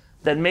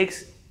that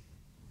makes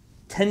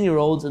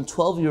 10-year-olds and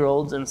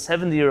 12-year-olds and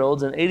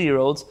 70-year-olds and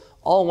 80-year-olds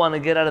all want to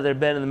get out of their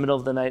bed in the middle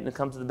of the night and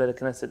come to the Beit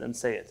Knesset and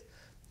say it.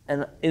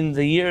 And in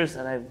the years,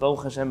 and I've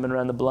Baruch Hashem been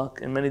around the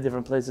block in many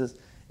different places,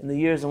 in the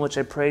years in which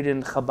I prayed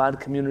in Chabad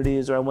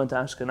communities, or I went to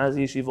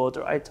Ashkenazi yeshivot,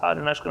 or I taught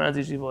in Ashkenazi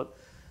yeshivot,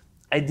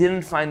 I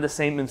didn't find the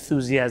same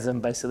enthusiasm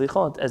by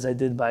Selichot as I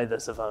did by the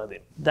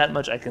Sephardim. That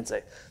much I can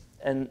say.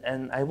 And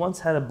I once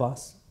had a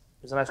boss.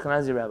 He was an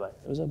Ashkenazi rabbi.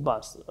 It was a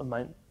boss of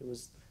mine. It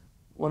was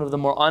one of the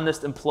more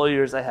honest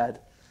employers I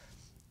had.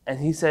 And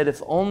he said,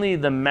 if only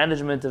the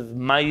management of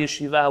my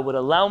yeshiva would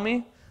allow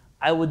me,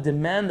 I would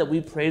demand that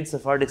we prayed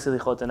Sephardic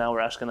Selichot in our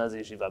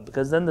Ashkenazi yeshiva,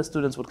 because then the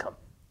students would come.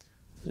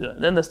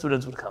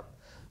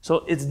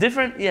 So it's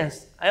different,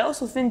 yes. I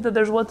also think that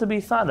there's what to be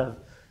thought of.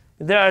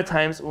 There are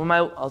times when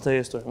I'll tell you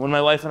a story. When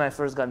my wife and I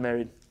first got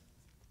married,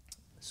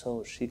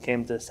 so she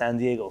came to San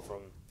Diego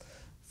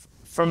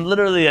from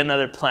literally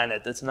another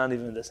planet. It's not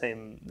even the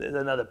same, it's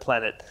another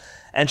planet.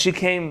 And she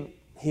came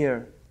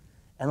here.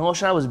 And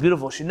Rosh Hashanah was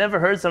beautiful. She'd never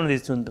heard some of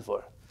these tunes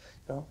before.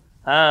 There's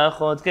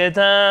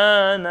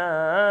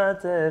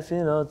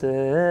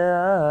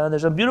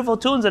some beautiful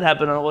tunes that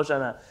happen on Rosh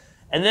Hashanah.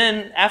 And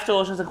then after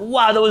Rosh Hashanah, it's like,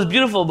 wow, that was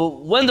beautiful,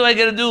 but when do I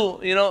get to do,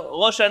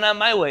 Rosh Hashanah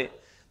my way?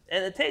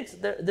 And it takes,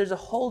 there's a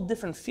whole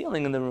different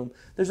feeling in the room.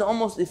 There's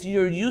almost, if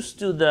you're used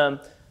to the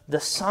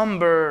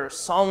somber,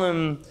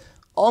 solemn,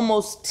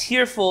 almost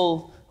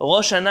tearful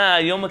Rosh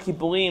Hashanah, Yom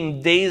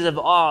Kippurim, days of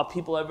awe,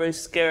 people are very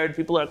scared,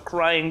 people are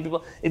crying,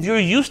 if you're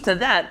used to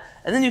that,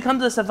 and then you come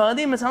to the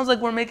Sephardim, it sounds like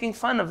we're making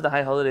fun of the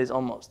high holidays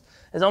almost.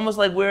 It's almost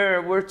like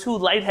we're too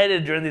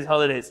lightheaded during these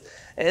holidays.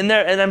 And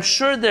I'm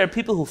sure there are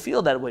people who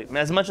feel that way,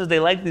 as much as they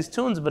like these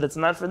tunes, but it's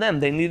not for them.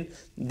 They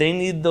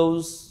need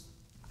those.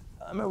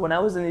 I remember when I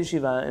was in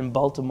yeshiva in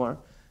Baltimore,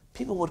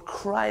 people would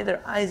cry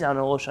their eyes out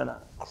on Rosh Hashanah,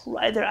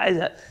 cry their eyes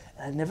out.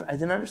 And I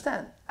didn't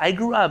understand. I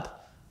grew up,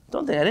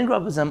 I didn't grow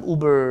up in some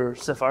uber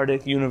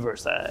Sephardic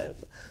universe.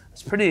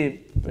 It's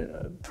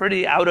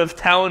pretty out of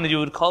town, you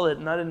would call it,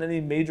 not in any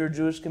major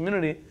Jewish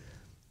community.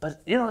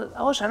 But,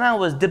 Rosh Hashanah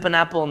was dip an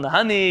apple in the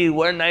honey,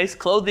 wear nice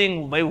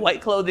clothing, wear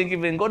white clothing,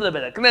 even go to the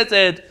Beit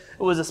Knesset. It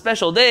was a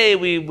special day.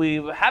 We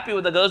were happy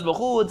with the Kadosh Baruch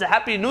Hu. It's a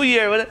happy New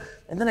Year.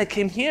 And then I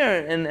came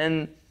here,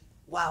 and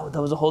wow,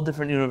 that was a whole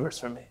different universe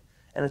for me.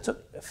 And it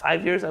took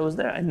 5 years I was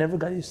there. I never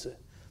got used to it.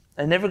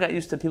 I never got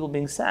used to people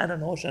being sad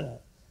on Rosh Hashanah.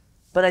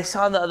 But I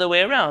saw the other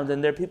way around,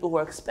 and there are people who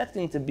are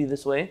expecting to be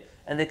this way,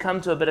 and they come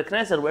to a Beit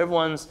Knesset where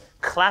everyone's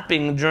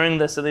clapping during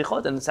the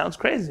Selichot, and it sounds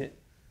crazy.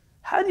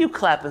 How do you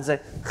clap and say,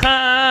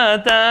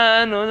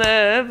 Chatanu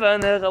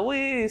lefanecha,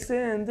 we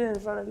sinned in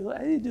front of you? How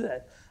do you do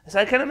that? So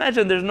I can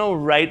imagine there's no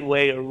right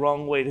way or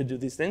wrong way to do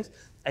these things.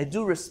 I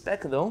do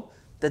respect, though,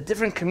 that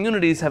different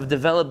communities have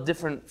developed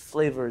different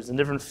flavors and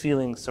different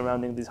feelings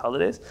surrounding these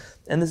holidays.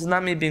 And this is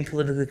not me being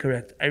politically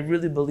correct. I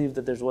really believe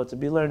that there's what to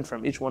be learned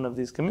from each one of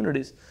these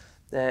communities.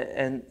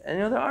 And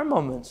there are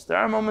moments. There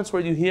are moments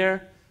where you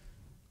hear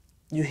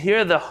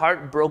the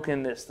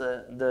heartbrokenness,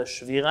 the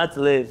shvirat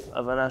lev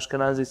of an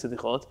Ashkenazi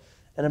Selichot,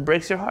 and it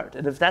breaks your heart.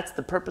 And if that's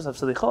the purpose of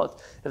Selichot,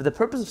 if the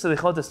purpose of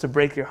Selichot is to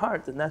break your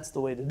heart, then that's the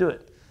way to do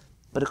it.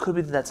 But it could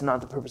be that that's not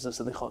the purpose of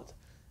Selichot.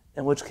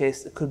 In which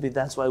case, it could be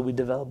that's why we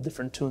develop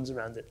different tunes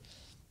around it.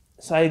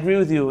 So I agree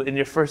with you in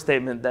your first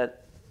statement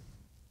that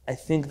I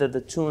think that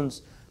the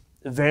tunes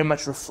very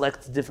much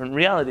reflect different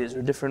realities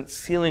or different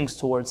feelings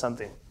towards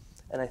something.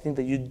 And I think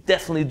that you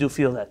definitely do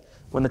feel that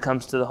when it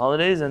comes to the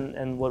holidays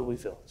and what we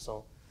feel.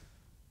 So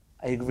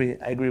I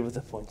agree with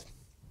the point.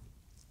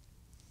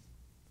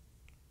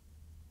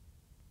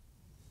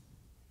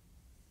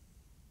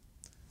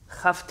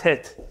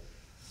 Chavtet.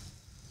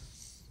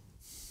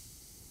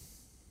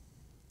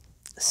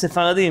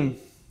 Sephardim.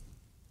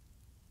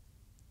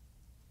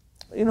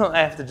 I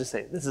have to just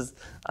say, this is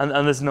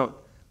on this note.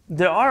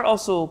 There are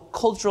also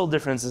cultural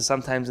differences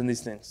sometimes in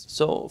these things.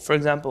 So, for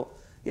example,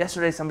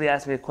 yesterday somebody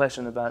asked me a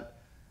question about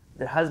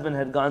their husband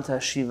had gone to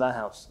a Shiva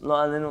house.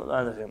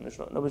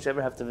 Nobody should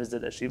ever have to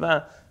visit a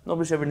Shiva.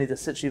 Nobody should ever need to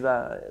sit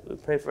Shiva. We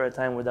pray for a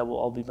time where that will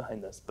all be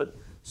behind us. But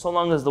so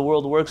long as the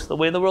world works the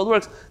way the world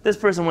works, this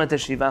person went to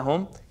Shiva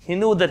home. He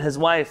knew that his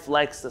wife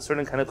likes a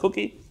certain kind of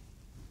cookie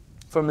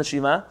from the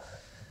Shiva.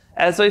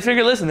 And so he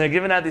figured, listen, they're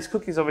giving out these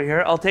cookies over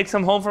here. I'll take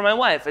some home for my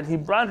wife. And he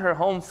brought her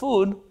home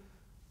food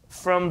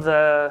from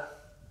the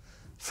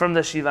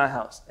Shiva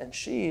house. And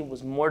she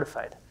was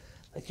mortified.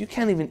 Like, you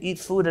can't even eat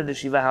food at a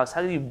Shiva house.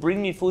 How do you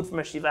bring me food from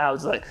a Shiva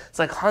house? It's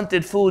like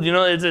haunted food,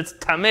 it's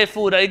tameh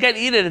food. I can't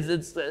eat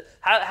it.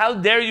 How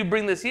dare you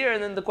bring this here?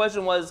 And then the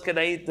question was, can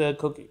I eat the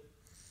cookie?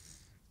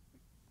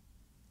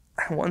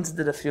 I once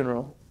did a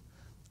funeral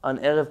on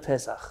Erev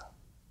Pesach.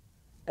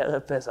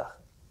 Erev Pesach.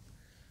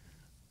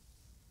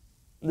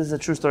 This is a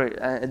true story.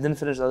 I didn't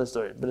finish the other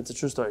story, but it's a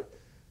true story.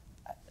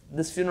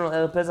 This funeral,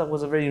 Erev Pesach,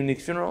 was a very unique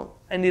funeral.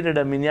 I needed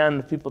a minyan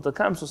of people to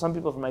come, so some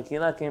people from my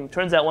kehillah came.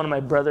 Turns out one of my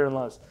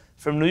brother-in-laws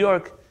from New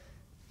York,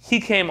 he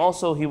came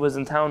also. He was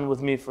in town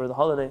with me for the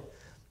holiday.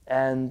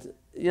 And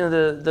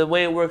the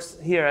way it works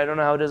here, I don't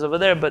know how it is over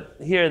there, but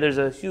here there's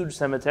a huge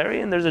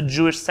cemetery, and there's a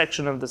Jewish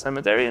section of the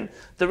cemetery, and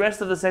the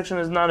rest of the section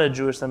is not a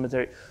Jewish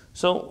cemetery.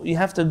 So you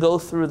have to go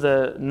through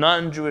the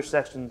non-Jewish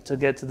section to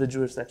get to the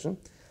Jewish section.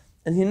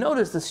 And he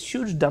noticed this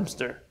huge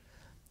dumpster.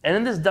 And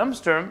in this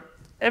dumpster,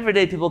 every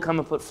day people come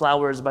and put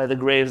flowers by the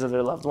graves of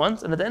their loved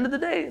ones. And at the end of the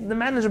day, the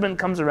management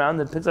comes around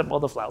and picks up all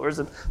the flowers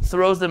and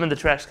throws them in the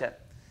trash can.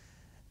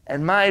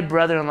 And my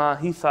brother-in-law,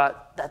 he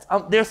thought,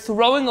 they're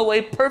throwing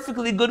away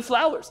perfectly good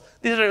flowers.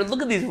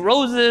 Look at these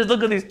roses,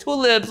 look at these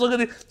tulips,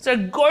 these are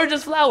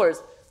gorgeous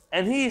flowers.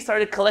 And he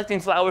started collecting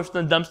flowers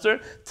from the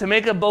dumpster to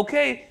make a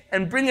bouquet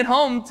and bring it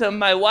home to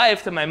my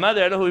wife, to my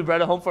mother, I don't know who he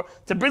brought it home for,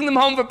 to bring them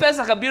home for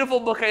Pesach, a beautiful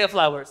bouquet of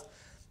flowers.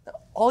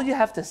 All you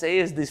have to say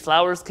is these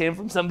flowers came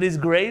from somebody's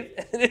grave.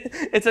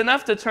 It's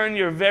enough to turn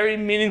your very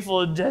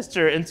meaningful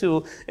gesture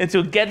into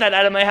get that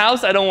out of my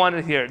house, I don't want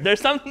it here. There's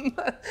something,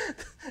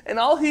 and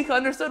all he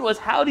understood was,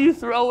 how do you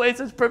throw away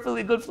such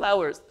perfectly good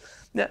flowers?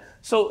 Yeah.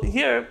 So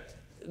here,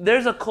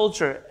 there's a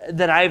culture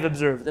that I've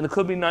observed, and it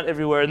could be not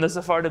everywhere, in the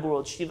Sephardic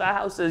world. Shiva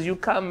houses, you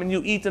come and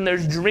you eat, and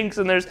there's drinks,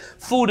 and there's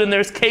food, and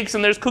there's cakes,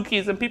 and there's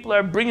cookies, and people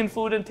are bringing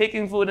food and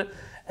taking food.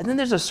 And then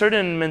there's a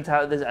certain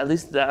mentality, at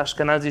least the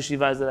Ashkenazi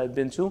Shivas that I've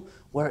been to,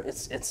 where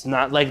it's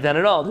not like that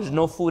at all. There's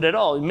no food at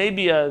all.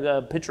 Maybe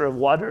a pitcher of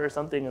water or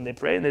something, and they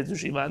pray, and they do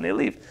Shiva, and they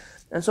leave.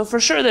 And so for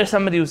sure there's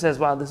somebody who says,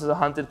 wow, this is a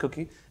haunted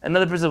cookie.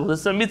 Another person, well,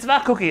 this is a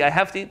mitzvah cookie. I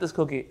have to eat this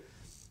cookie.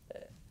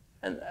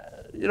 And,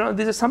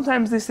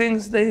 sometimes these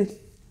things, they're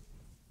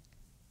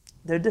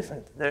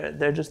different.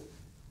 They're just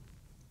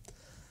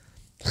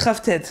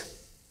Chavtet.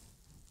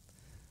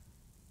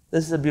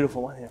 This is a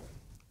beautiful one here.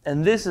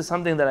 And this is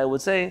something that I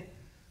would say,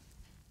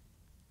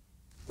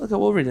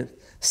 we'll read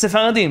it.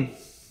 Sephardim.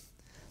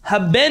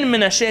 Haben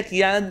menashek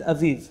yad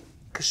aviv,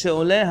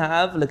 kshe'oleh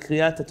ha'av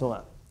lekriyat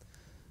Torah.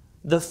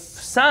 The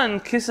son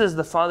kisses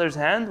the father's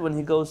hand when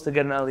he goes to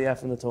get an aliyah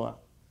from the Torah.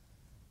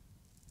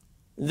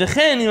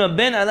 V'chen im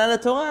haben ala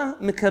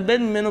leTorah, mekabel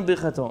mimenu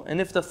birchato. And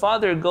if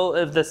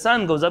the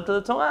son goes up to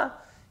the Torah,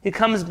 he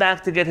comes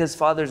back to get his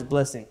father's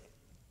blessing.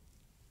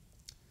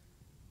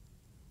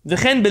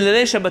 V'chen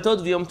b'leilei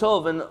Shabbatot v'yom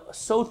tov, and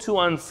so too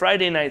on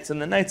Friday nights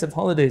and the nights of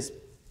holidays.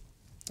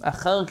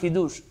 Achar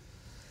kiddush.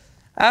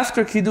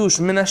 After kiddush,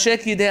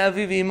 menashek yidei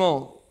aviv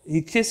v'imo.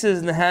 He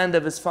kisses the hand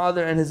of his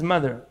father and his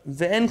mother.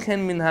 Ve'en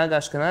ken minhag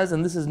Ashkenaz,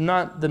 and this is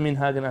not the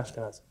minhag in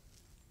Ashkenaz.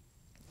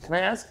 Can I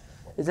ask,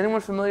 is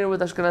anyone familiar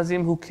with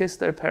Ashkenazim who kiss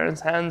their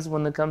parents' hands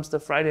when it comes to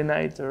Friday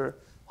night or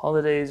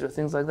holidays or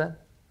things like that?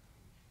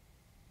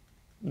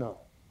 No.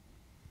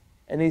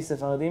 Any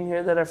Sephardim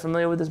here that are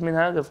familiar with this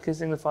minhag of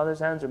kissing the father's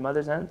hands or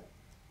mother's hand?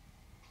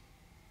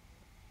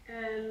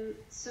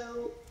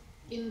 So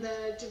in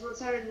the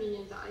Gibraltarian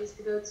minyan that I used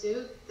to go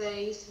to,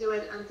 they used to do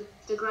it, and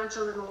the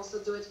grandchildren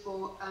also do it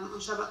for on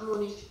Shabbat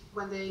morning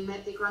when they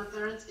met their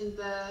grandparents in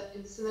the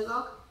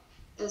synagogue.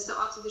 So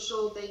after the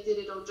shul, they did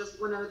it, or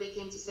just whenever they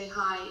came to say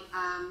hi.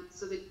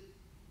 So the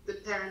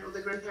parent or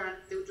the grandparent,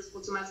 they would just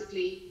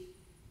automatically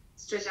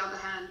stretch out the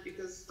hand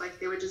because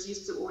they were just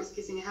used to always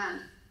kissing a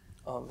hand.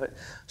 Oh,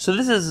 so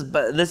this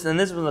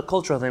was a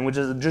cultural thing, which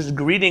is just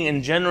greeting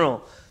in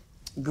general.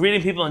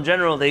 Greeting people in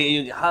general,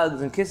 they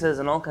hugs and kisses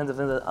and all kinds of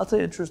things. I'll tell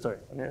you a true story.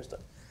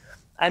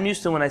 I'm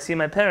used to, when I see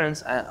my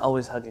parents, I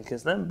always hug and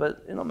kiss them.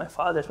 But my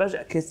father, especially,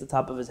 I kiss the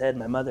top of his head.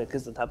 My mother, I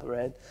kiss the top of her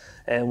head,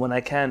 and when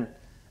I can.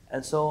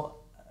 And so,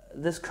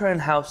 this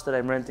current house that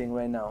I'm renting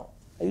right now,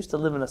 I used to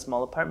live in a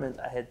small apartment.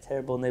 I had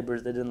terrible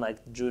neighbors. They didn't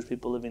like the Jewish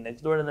people living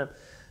next door to them.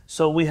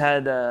 So we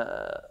had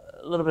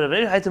a little bit of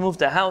it. I had to move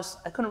to a house.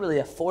 I couldn't really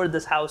afford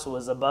this house. It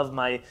was above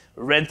my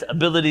rent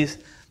abilities.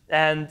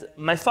 And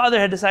my father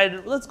had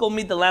decided, let's go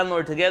meet the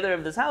landlord together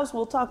of this house.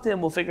 We'll talk to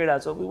him. We'll figure it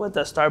out. So we went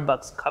to a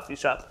Starbucks coffee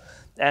shop.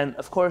 And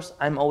of course,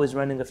 I'm always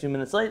running a few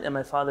minutes late, and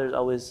my father is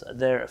always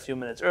there a few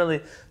minutes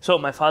early. So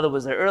my father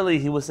was there early.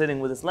 He was sitting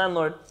with his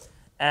landlord.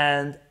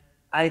 And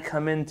I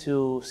come in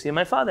to see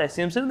my father. I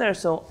see him sitting there.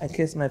 So I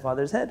kiss my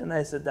father's head, and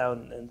I sit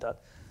down and talk.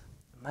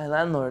 My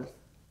landlord,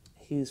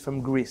 he's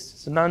from Greece.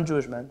 He's a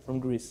non-Jewish man from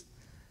Greece.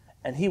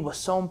 And he was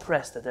so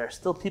impressed that there are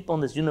still people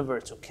in this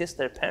universe who kiss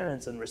their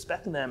parents and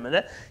respect them. And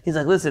that. He's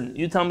like, listen,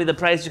 you tell me the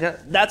price.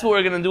 That's what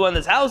we're going to do on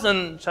this house.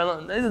 And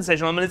shalom, he didn't say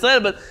shalom and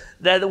Israel, but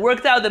that it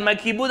worked out that my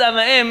kibbud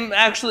avayim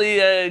actually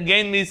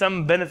gained me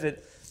some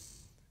benefit.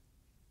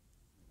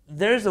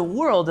 There's a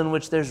world in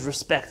which there's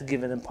respect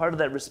given. And part of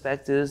that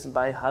respect is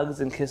by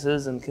hugs and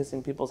kisses and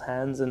kissing people's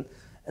hands. And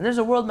there's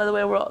a world, by the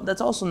way, where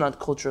that's also not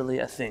culturally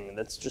a thing.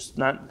 That's just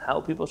not how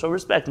people show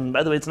respect. And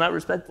by the way, it's not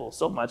respectful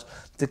so much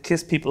to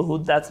kiss people who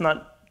that's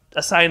not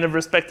a sign of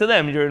respect to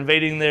them. You're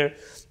invading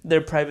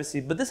their privacy.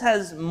 But this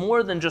has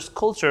more than just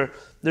culture.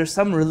 There's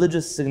some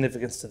religious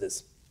significance to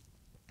this.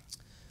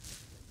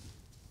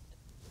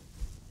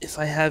 If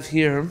I have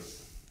here,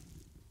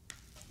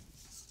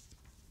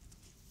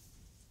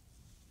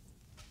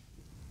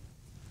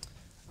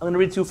 I'm going to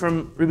read to you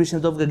from Rabbi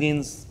Shem Tov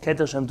Gagin's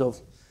Keter Shem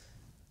Tov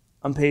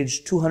on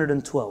page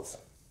 212.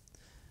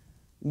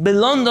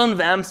 בלונדון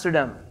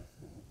ואמסטרדם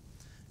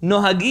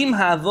נוהגים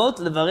האבות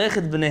לברך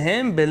את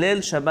בניהם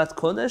בליל שבת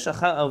קודש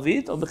אחר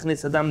ערבית או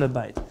בכניסתם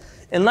לבית.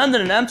 In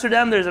London and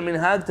Amsterdam, there's a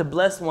minhag to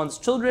bless one's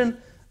children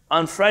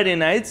on Friday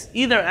nights,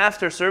 either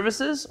after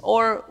services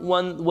or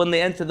when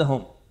they enter the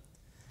home.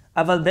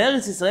 אבל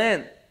בארץ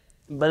ישראל,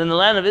 but in the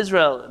land of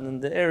Israel, and in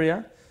the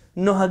area,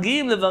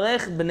 נוהגים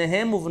לברך את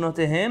בניהם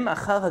ובנותיהם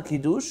אחר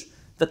הקידוש.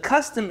 The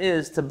custom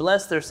is to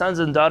bless their sons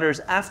and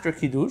daughters after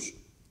Kiddush,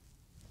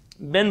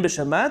 ben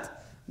b'Shabbat,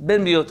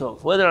 ben b'Yom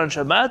Tov, whether on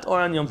Shabbat or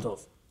on Yom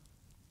Tov.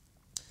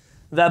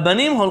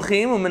 והבנים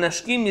הולכים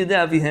ומנשקים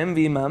ידי אביהם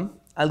ואימם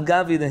על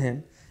גב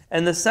ידיהם.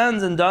 And the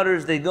sons and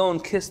daughters, they go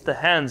and kiss the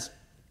hands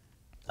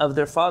of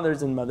their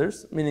fathers and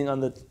mothers, meaning on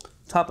the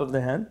top of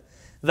their hand.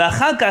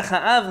 ואחר כך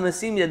האב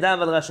משים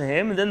ידיו על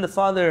ראשיהם, and then the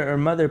father or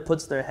mother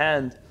puts their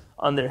hand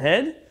on their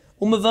head,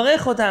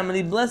 ומברך אותם, and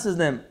he blesses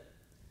them.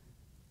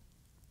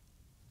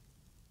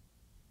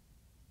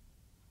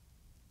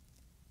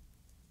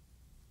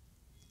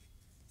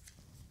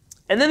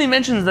 And then he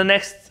mentions the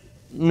next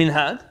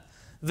minhag.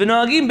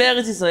 V'noagim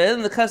be'eretz Yisrael,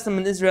 and the custom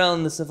in Israel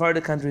and the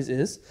Sephardic countries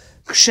is,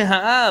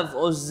 k'sheha'av,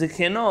 o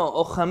zikeno,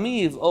 o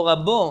chamiv, o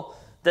rabo,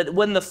 that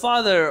when the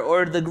father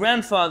or the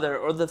grandfather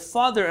or the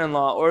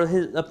father-in-law or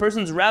a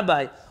person's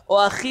rabbi, o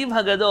achiv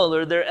hagadol,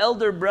 or their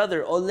elder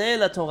brother, oleh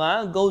la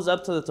Torah, goes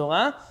up to the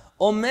Torah,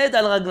 omed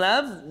al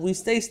raglav, we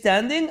stay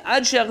standing,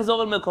 ad she'achzor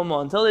al mekomo,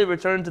 until they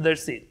return to their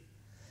seat.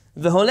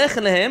 V'holech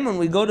lehem, and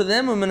we go to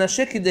them,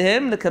 u'menashek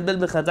yidehem lekabel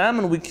b'chadam,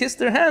 and we kiss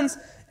their hands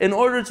in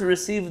order to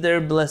receive their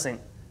blessing.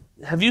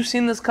 Have you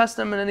seen this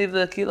custom in any of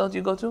the kilot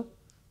you go to?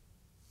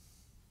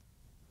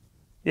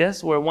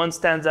 Yes, where one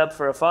stands up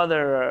for a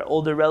father or an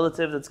older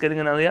relative that's getting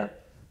an aliyah?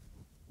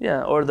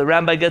 Yeah, or the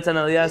rabbi gets an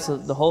aliyah, so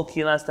the whole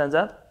kilah stands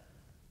up?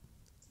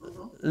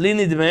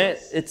 Linidme,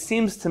 it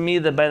seems to me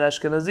that by the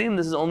Ashkenazim,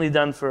 this is only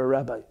done for a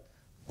rabbi.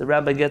 The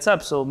rabbi gets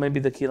up, so maybe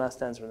the kilah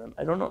stands for them.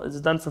 I don't know, is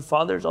it done for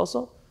fathers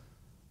also?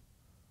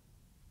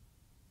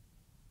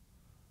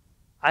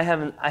 I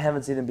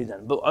haven't seen it be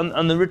done. But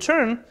on the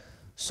return,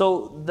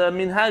 so the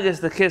minhag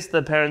is to kiss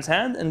the parent's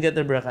hand and get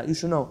their bracha. You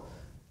should know,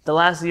 the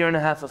last year and a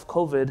half of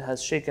COVID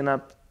has shaken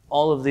up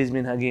all of these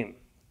minhagim.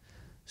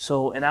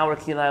 So in our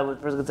kilah, when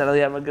the person gets aliyah,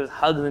 everyone gives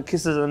hugs and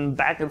kisses and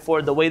back and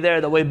forth, the way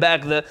there, the way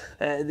back.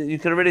 You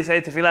could already say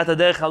tefillat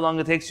haderech, how long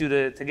it takes you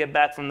to get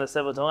back from the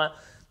Sefer Torah.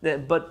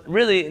 But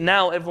really,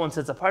 now everyone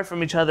sits apart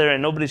from each other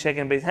and nobody's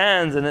shaking both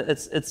hands, and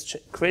it's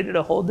created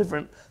a whole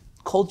different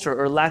culture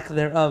or lack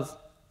thereof.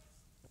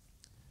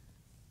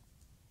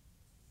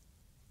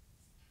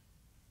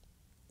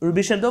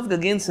 Rabbi Shem Tov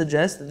again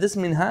suggests that this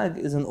minhag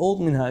is an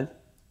old minhag,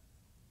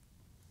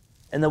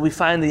 and that we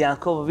find the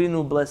Yaakov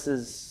Avinu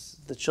blesses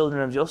the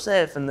children of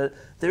Yosef, and that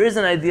there is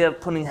an idea of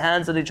putting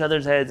hands on each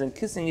other's heads and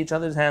kissing each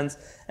other's hands,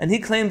 and he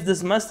claims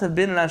this must have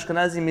been an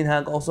Ashkenazi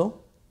minhag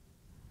also.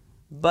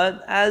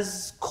 But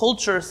as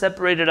culture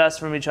separated us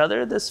from each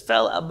other, this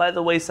fell by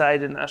the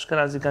wayside in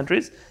Ashkenazi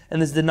countries,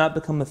 and this did not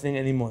become a thing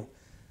anymore.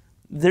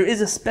 There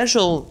is a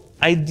special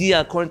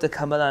idea according to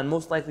Kabbalah, and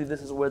most likely this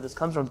is where this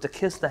comes from, to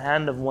kiss the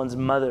hand of one's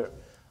mother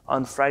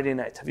on Friday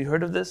night. Have you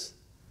heard of this?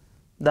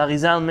 The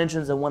Arizal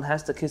mentions that one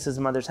has to kiss his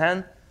mother's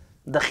hand.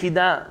 The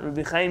Chida,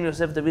 Rabbi Chaim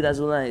Yosef David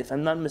Azulai, if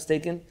I'm not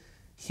mistaken,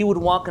 he would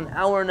walk an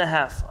hour and a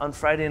half on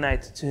Friday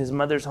night to his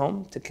mother's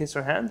home to kiss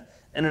her hand,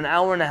 and an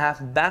hour and a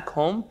half back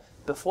home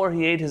before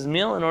he ate his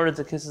meal in order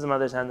to kiss his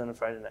mother's hand on a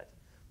Friday night.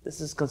 This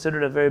is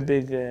considered a very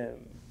big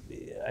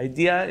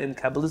idea in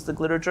Kabbalistic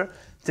literature,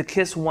 to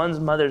kiss one's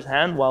mother's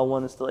hand while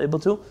one is still able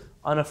to.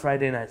 on a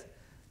Friday night.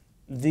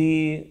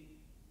 The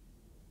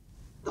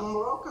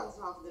Moroccans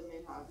have the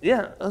minhag.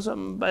 Yeah, also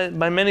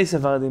by many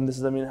Sephardim this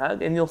is the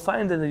minhag, and you'll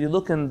find that you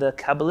look in the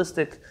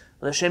Kabbalistic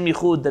L'Shem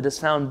Yichud that is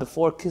found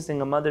before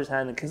kissing a mother's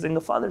hand and kissing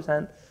a father's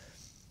hand.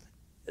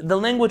 The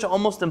language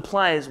almost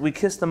implies we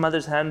kiss the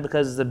mother's hand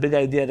because it's a big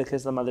idea to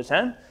kiss the mother's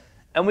hand,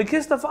 and we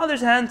kiss the father's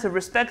hand to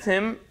respect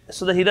him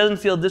so that he doesn't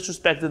feel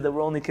disrespected that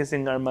we're only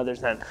kissing our mother's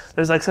hand.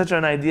 There's like such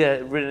an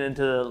idea written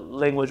into the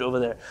language over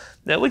there.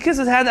 That we kiss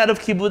his hand out of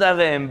kibud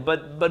aveim,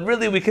 but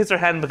really we kiss her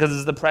hand because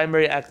it's the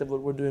primary act of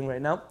what we're doing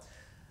right now.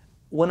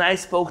 When I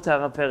spoke to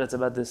Harav Peretz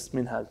about this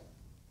minhag,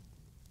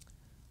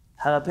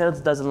 Harav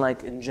Peretz doesn't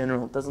like, in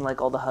general, doesn't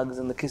like all the hugs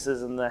and the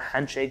kisses and the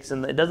handshakes,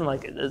 and it doesn't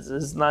like it.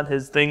 It's not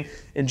his thing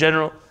in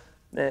general.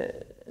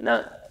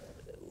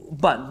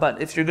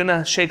 But if you're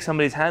gonna shake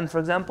somebody's hand, for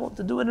example,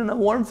 to do it in a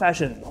warm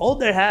fashion, hold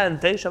their hand,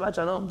 say Shabbat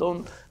Shalom.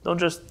 Don't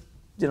just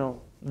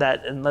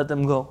that and let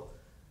them go.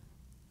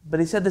 But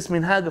he said this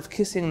minhag of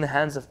kissing the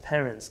hands of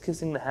parents,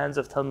 kissing the hands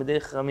of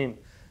Talmidei Chachamim.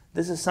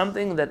 This is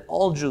something that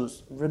all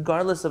Jews,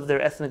 regardless of their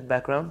ethnic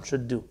background,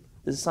 should do.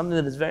 This is something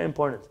that is very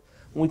important.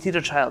 When we teach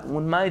a child,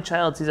 when my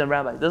child sees a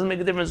rabbi, it doesn't make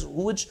a difference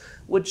which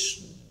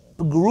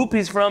group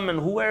he's from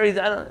and where he's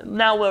at.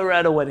 Now we're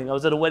at a wedding. I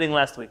was at a wedding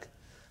last week,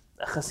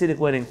 a Hasidic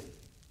wedding.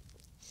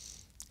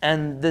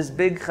 And this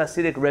big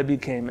Hasidic Rebbe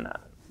came, and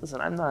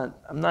listen, I'm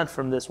not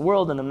from this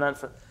world, and I'm not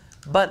from,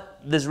 but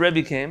this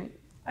Rebbe came.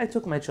 I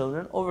took my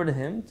children over to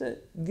him to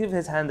give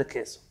his hand a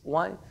kiss.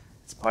 Why?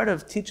 It's part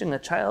of teaching a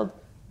child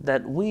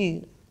that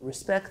we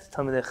respect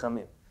Talmidei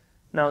Chachamim.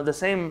 Now, the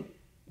same,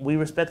 we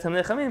respect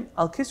Talmidei Chachamim,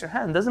 I'll kiss your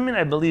hand. Doesn't mean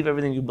I believe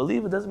everything you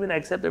believe. It doesn't mean I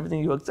accept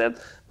everything you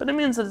accept. But it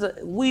means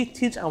that we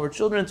teach our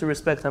children to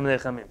respect Talmidei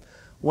Chachamim.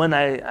 When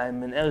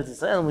I'm in Eretz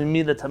Yisrael and we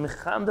meet a Talmid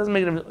Chacham, doesn't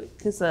make a difference.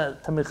 Kiss a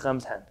Talmid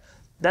Chacham's hand.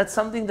 That's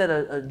something that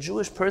a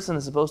Jewish person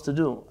is supposed to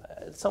do.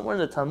 Somewhere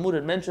in the Talmud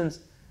it mentions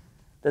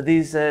that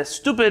these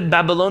stupid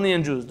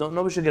Babylonian Jews,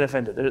 nobody should get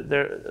offended.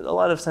 There are a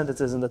lot of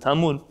sentences in the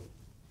Talmud.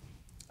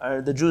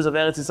 The Jews of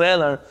Eretz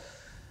Yisrael are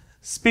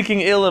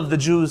speaking ill of the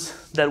Jews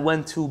that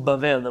went to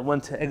Bavel, that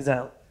went to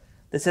exile.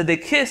 They said they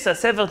kiss a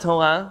Sefer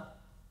Torah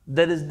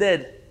that is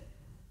dead,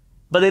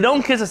 but they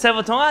don't kiss a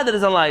Sefer Torah that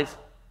is alive.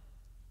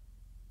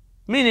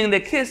 Meaning they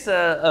kiss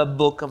a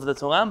book of the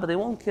Torah, but they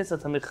won't kiss a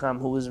Talmid Chacham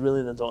who is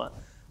really the Torah.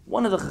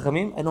 One of the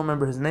Chachamim, I don't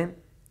remember his name,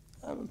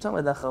 I'm talking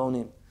about the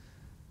Acharonim.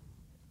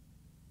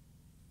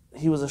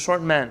 He was a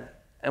short man,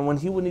 and when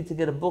he would need to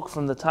get a book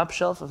from the top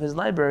shelf of his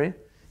library,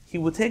 he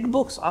would take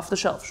books off the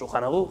shelf,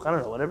 Shulchan Aruch, I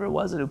don't know, whatever it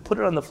was, and he would put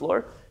it on the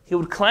floor. He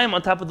would climb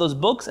on top of those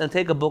books and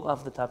take a book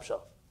off the top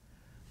shelf.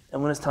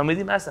 And when his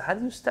Talmidim asked him, how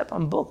do you step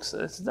on books?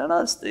 He said,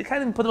 no, you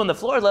can't even put them on the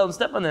floor, let them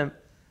step on them.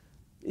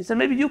 He said,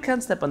 maybe you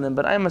can step on them,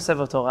 but I am a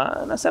Sefer Torah,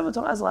 and a Sefer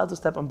Torah is allowed to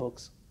step on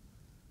books.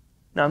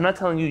 Now, I'm not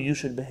telling you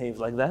should behave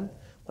like that.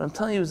 What I'm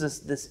telling you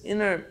is this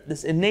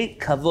innate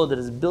kavod that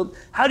is built.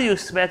 How do you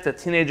expect a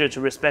teenager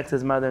to respect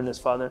his mother and his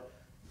father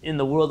in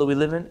the world that we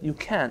live in? You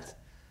can't.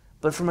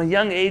 But from a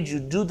young age, you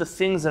do the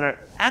things that are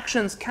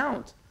actions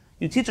count.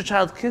 You teach a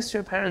child, kiss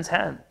your parents'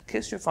 hand,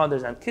 kiss your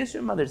father's hand, kiss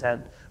your mother's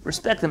hand,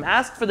 respect them,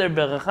 ask for their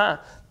beracha.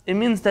 It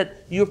means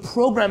that you're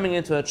programming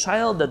into a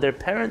child that their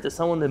parent is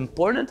someone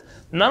important.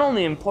 Not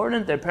only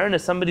important, their parent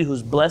is somebody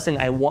whose blessing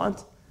I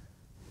want.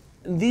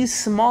 These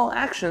small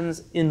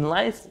actions in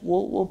life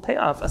will pay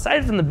off.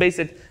 Aside from the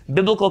basic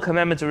biblical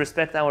commandment to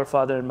respect our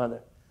father and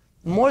mother.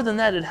 More than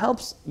that, it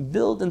helps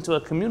build into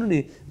a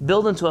community,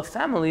 build into a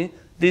family,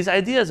 these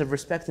ideas of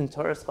respecting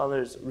Torah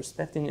scholars,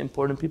 respecting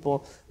important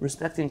people,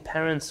 respecting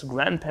parents,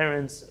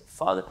 grandparents,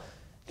 father.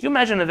 Can you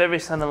imagine if every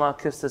son-in-law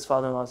kissed his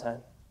father-in-law's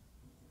hand?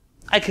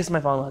 I kiss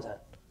my father-in-law's hand.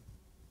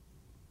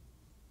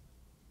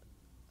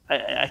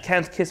 I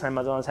can't kiss my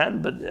mother-in-law's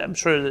hand, but I'm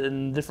sure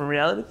in a different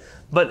reality.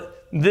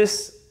 But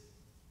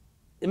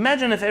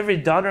imagine if every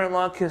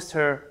daughter-in-law kissed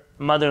her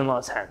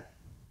mother-in-law's hand.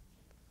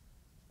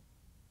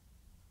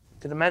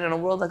 Could you imagine a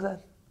world like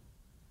that?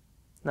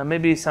 Now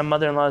maybe some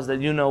mother-in-laws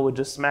that you know would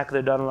just smack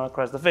their daughter-in-law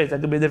across the face.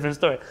 That could be a different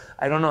story.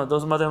 I don't know.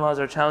 Those mother-in-laws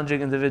are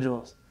challenging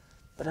individuals.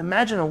 But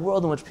imagine a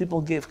world in which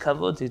people gave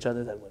kavod to each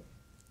other that way.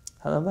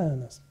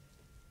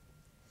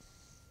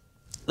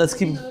 Let's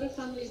keep... In other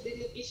families, they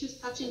have issues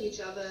touching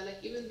each other, like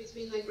even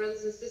between like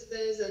brothers and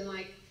sisters and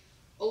like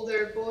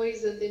older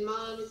boys and their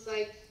mom. It's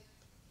like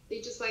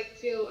they just like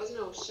feel, I don't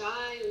know,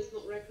 shy or it's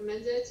not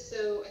recommended.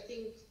 So I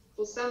think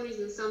for some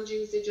reason, some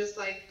Jews, they just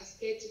like are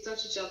scared to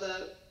touch each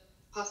other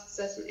past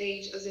a certain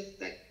age, as if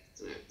like, I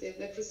don't know, they have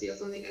leprosy or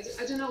something.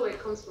 I don't know where it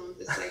comes from,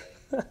 this like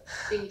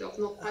thing of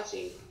not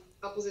touching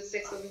opposite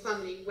sex of your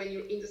family when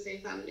you're in the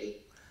same family.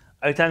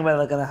 Are you talking about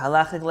like on a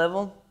halachic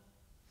level?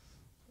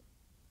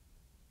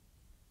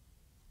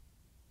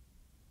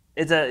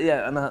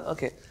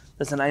 Okay.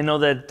 Listen, I know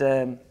that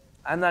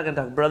I'm not going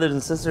to talk brothers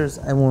and sisters.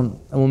 I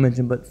won't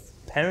mention, but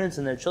parents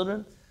and their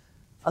children.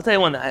 I'll tell you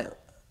one. I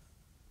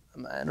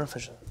don't know for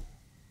sure.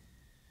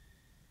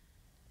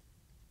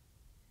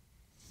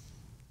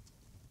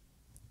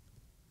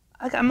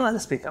 I'm allowed to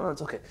speak.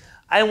 It's okay.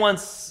 I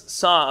once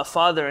saw a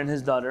father and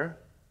his daughter.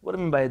 What do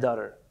I mean by a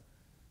daughter?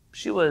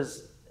 She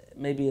was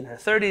maybe in her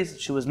 30s,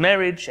 she was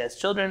married, she has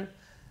children,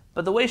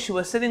 but the way she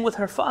was sitting with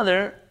her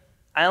father,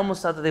 I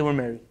almost thought that they were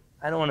married.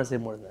 I don't want to say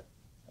more than that.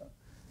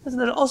 Listen,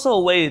 there's also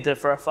a way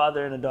for a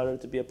father and a daughter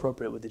to be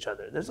appropriate with each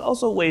other. There's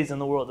also ways in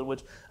the world in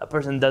which a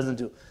person doesn't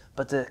do.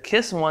 But to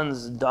kiss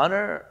one's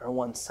daughter or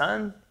one's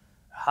son,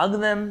 hug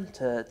them,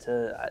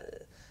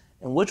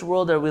 in which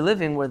world are we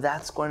living where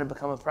that's going to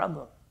become a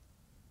problem?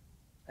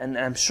 And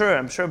I'm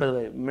sure, by the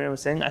way, Miriam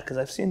was saying, because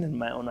I've seen it in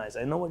my own eyes,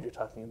 I know what you're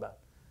talking about.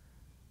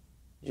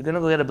 You're going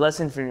to go get a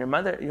blessing from your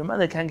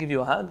mother can't give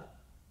you a hug.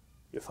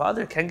 Your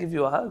father can't give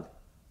you a hug.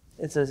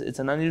 It's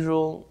an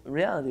unusual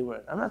reality.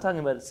 I'm not talking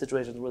about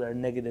situations where there are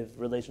negative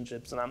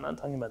relationships, and I'm not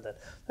talking about that.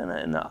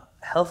 In a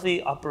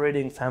healthy,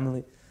 operating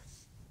family,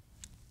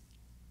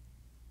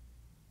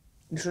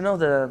 you should know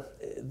that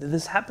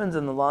this happens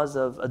in the laws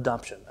of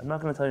adoption. I'm not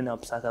going to tell you now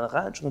psak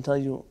halacha. I'm just going to tell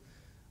you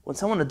when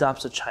someone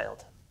adopts a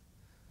child.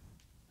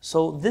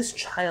 So this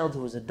child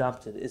who is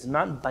adopted is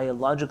not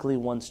biologically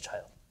one's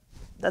child.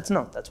 That's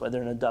why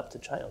they're an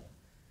adopted child.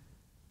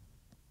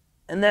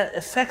 And that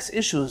affects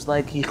issues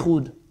like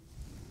yichud,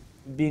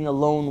 being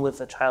alone with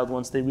a child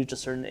once they reach a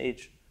certain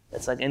age.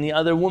 It's like any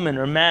other woman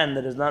or man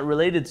that is not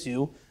related to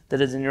you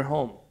that is in your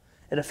home.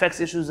 It affects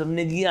issues of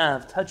nigiyah,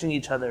 of touching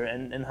each other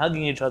and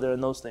hugging each other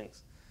and those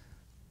things.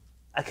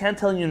 I can't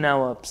tell you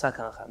now a psak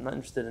halacha. I'm not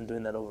interested in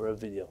doing that over a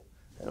video.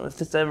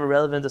 If it's ever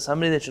relevant to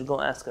somebody, they should go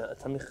ask a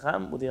Talmid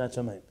Chacham with Yirat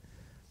Shamayim.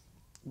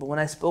 But when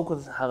I spoke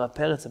with Harav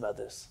Peretz about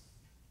this,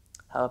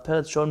 Harav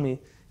Peretz showed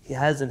me he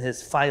has in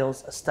his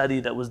files a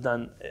study that was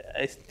done,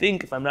 I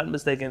think, if I'm not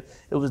mistaken,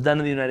 it was done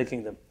in the United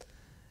Kingdom.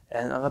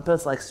 And Harav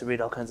Peretz likes to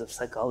read all kinds of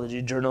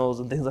psychology journals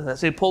and things like that.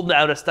 So he pulled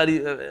out a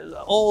study,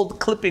 old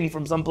clipping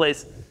from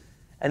someplace,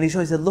 and he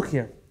said, look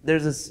here,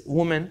 there's this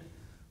woman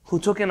who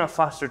took in a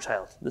foster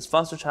child. This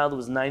foster child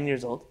was 9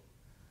 years old,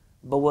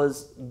 but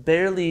was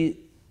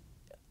barely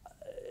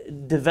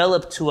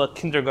developed to a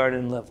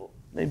kindergarten level,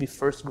 maybe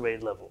first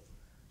grade level.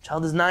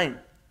 Child is 9.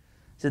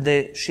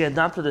 So she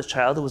adopted this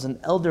child. It was an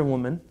elder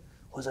woman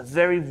who was a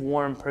very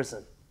warm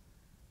person.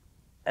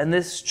 And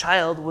this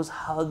child was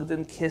hugged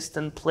and kissed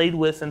and played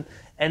with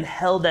and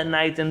held at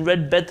night and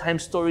read bedtime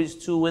stories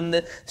to,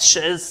 and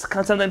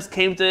sometimes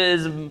came to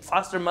his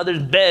foster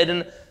mother's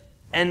bed.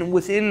 And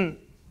within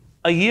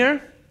a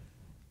year,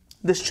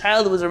 this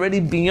child was already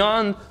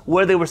beyond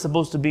where they were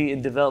supposed to be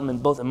in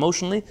development, both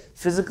emotionally,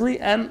 physically,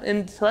 and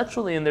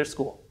intellectually in their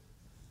school.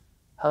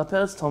 Harav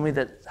Peretz told me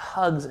that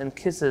hugs and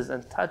kisses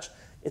and touch,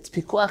 it's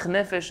pikuach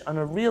nefesh on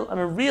a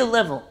real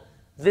level.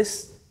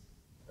 This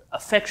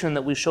affection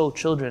that we show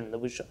children,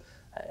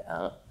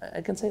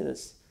 I can say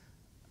this.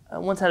 I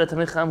once had a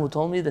Talmid Chacham who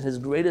told me that his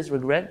greatest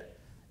regret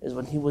is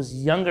when he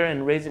was younger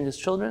and raising his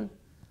children,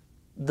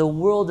 the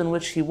world in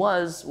which he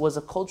was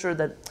a culture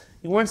that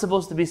you weren't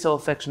supposed to be so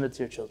affectionate to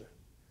your children.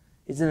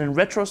 He said in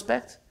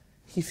retrospect,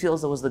 he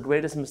feels that was the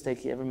greatest mistake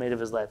he ever made of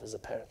his life as a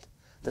parent.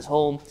 This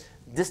whole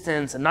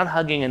distance and not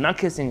hugging and not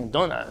kissing and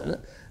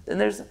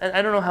and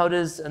I don't know how it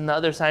is on the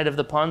other side of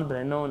the pond, but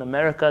I know in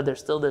America there's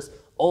still this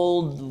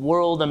old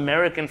world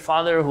American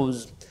father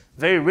who's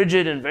very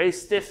rigid and very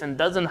stiff and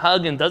doesn't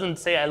hug and doesn't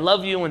say I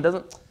love you and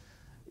doesn't.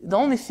 The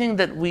only thing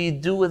that we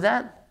do with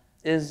that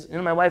is,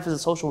 my wife is a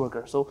social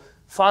worker, so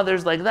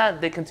fathers like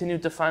that, they continue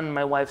to fund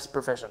my wife's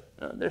profession.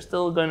 There's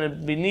still going to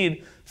be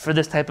need for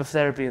this type of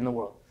therapy in the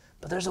world.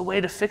 But there's a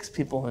way to fix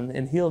people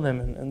and heal them,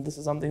 and this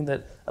is something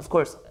that, of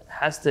course,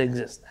 has to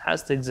exist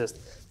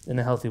in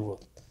a healthy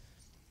world.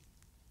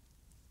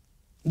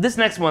 This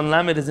next one,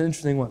 Lamed, is an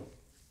interesting one.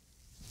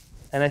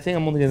 And I think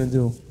I'm only going to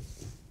do...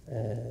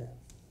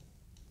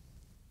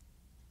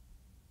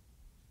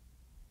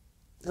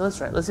 let's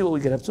try it. Let's see what we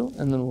get up to,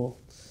 and then we'll...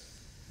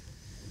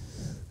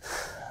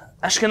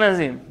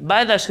 Ashkenazim,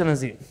 by the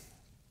Ashkenazim.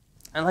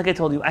 And like I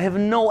told you, I have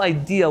no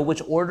idea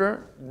which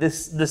order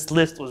this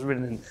list was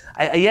written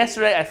in.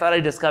 Yesterday, I thought I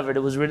discovered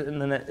it was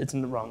written in it's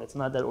wrong. It's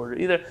not that order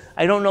either.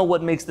 I don't know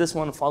what makes this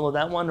one follow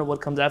that one or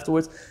what comes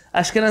afterwards.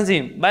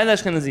 Ashkenazim, by the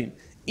Ashkenazim.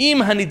 Im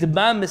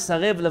hanitba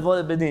misarev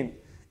lavo lebedin.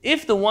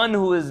 If the one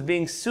who is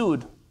being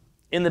sued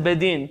in the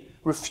bedin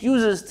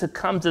refuses to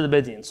come to the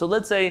bedin. So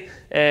let's say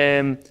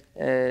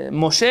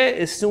Moshe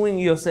is suing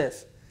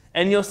Yosef.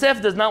 And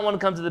Yosef does not want to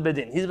come to the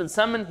bedin. He's been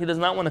summoned, he does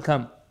not want to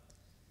come.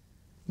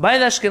 By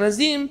the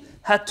Ashkenazim,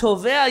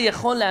 hatovea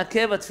yachol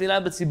la'akev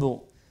atfilah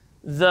b'tzibur.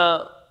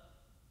 The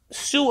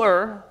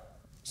suer,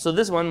 so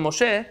this one,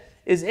 Moshe,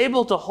 is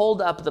able to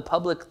hold up the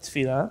public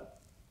tefillah,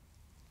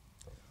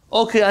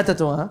 or kriyat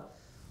haTorah,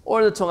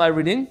 or the Torah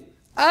reading,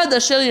 ad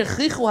asher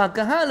yechichu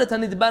hakahal et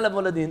hanitba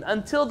lavo ledin,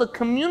 until the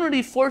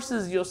community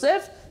forces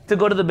Yosef to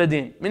go to the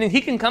bedin. Meaning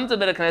he can come to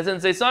Beit HaKnesset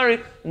and say,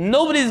 sorry,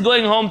 nobody's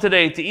going home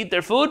today to eat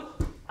their food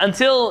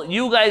until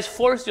you guys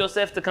force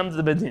Yosef to come to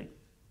the bedin.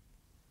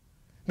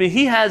 But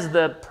he has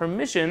the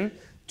permission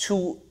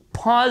to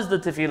pause the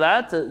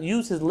tefillah, to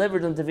use his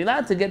leverage on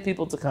tefillah to get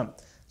people to come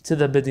to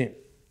the bedin.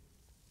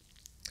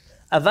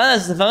 Aval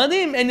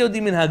Sephardim en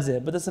yodim minhag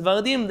zeh. But the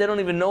Sephardim, they don't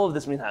even know of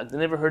this minhag. They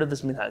never heard of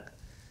this minhag.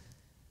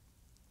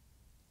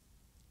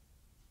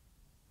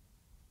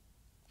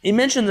 He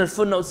mentioned in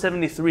footnote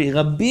 73,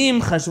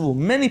 Rabim chashvu.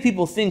 Many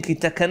people think ki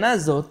takana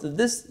zot, that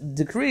this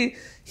decree,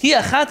 hi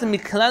achat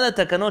miklal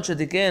hatakanot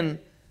shetiken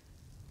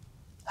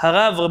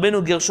harav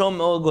Rabbeinu Gershom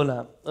me'or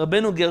hagola.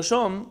 Rabbeinu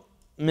Gershom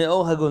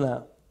me'or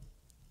hagola.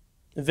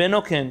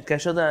 Ve'no ken,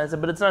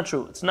 but it's not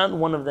true. It's not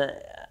one of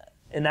the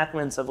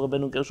enactments of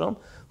Rabbeinu Gershom.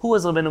 Who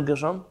was Rabbeinu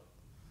Gershom?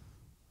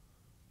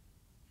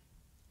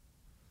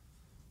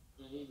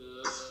 The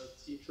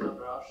teacher of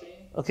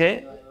Rashi.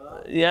 Okay.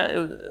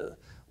 Yeah.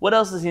 What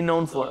else is he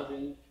known for?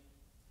 He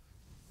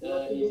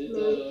did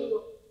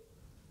the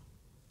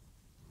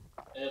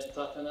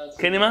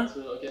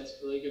takana against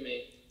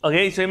polygamy.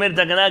 Okay, so he made a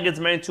takana, gets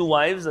married 2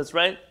 wives, that's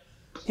right.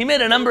 He made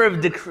a number of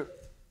decrees.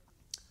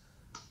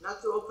 Not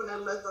to open a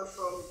letter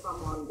from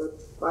someone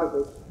that's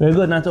private. Very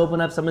good, not to open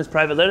up somebody's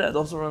private letter. That's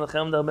also from the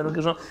Chem, the Rabbeinu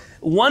Gershom.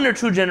 1 or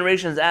 2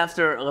 generations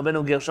after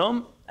Rabbeinu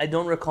Gershom, I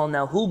don't recall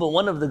now who, but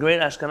one of the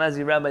great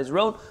Ashkenazi rabbis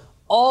wrote,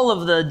 all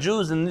of the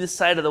Jews in this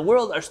side of the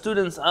world are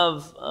students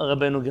of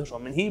Rabbeinu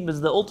Gershom, and he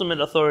was the ultimate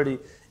authority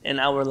in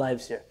our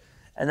lives here.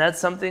 And it's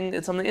something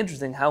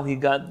interesting how he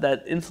got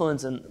that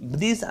influence. And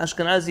these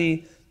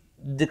Ashkenazi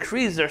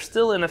decrees are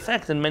still in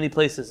effect in many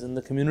places in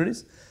the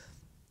communities.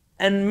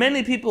 And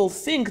many people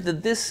think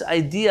that this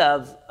idea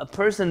of a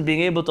person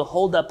being able to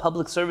hold up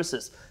public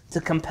services, to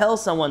compel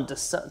someone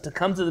to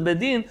come to the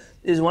Bedin,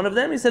 is one of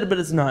them. He said, but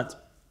it's not.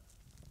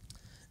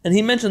 And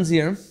he mentions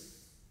here,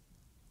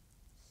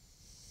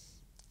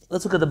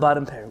 let's look at the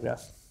bottom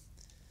paragraph.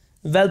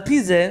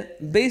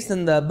 Valpize, based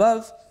on the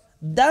above,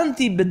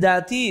 Danti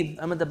bedati,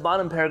 I'm at the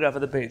bottom paragraph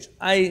of the page.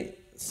 I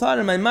thought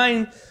in my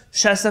mind,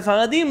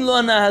 Shasafaradim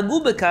lo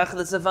nahagu bekach,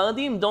 that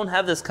Sephardim don't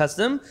have this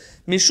custom,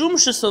 mishum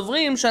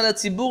shesovrim shal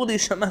hatzibur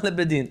lishama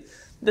lebedin.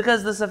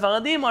 Because the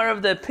Sephardim are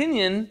of the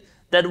opinion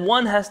that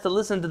one has to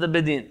listen to the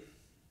bedin.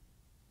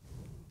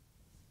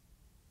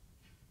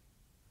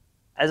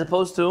 As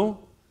opposed to,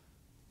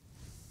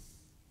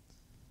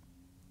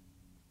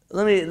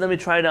 let me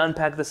try to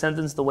unpack the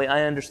sentence the way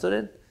I understood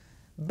it.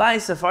 By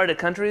Sephardic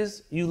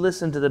countries, you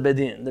listen to the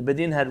Bedin. The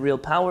Bedin had real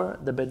power.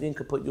 The Bedin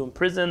could put you in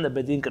prison. The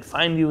Bedin could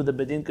find you. The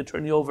Bedin could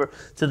turn you over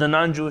to the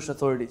non-Jewish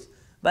authorities.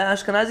 By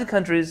Ashkenazi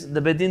countries,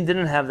 the Bedin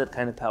didn't have that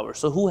kind of power.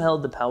 So who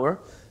held the power?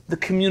 The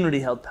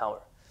community held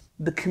power.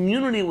 The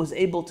community was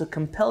able to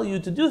compel you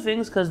to do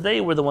things because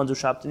they were the ones who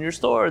shopped in your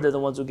store. They're the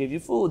ones who gave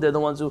you food. They're the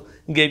ones who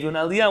gave you an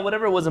aliyah,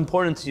 whatever was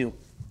important to you.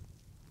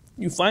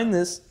 You find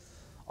this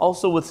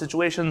also with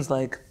situations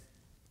like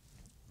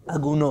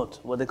agunot,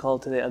 what they call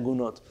today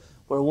agunot,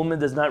 where a woman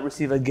does not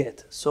receive a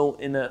get. So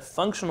in a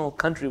functional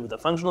country with a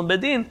functional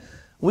bedin,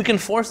 we can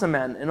force a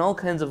man in all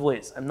kinds of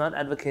ways. I'm not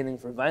advocating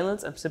for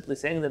violence. I'm simply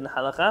saying that in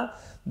halakha,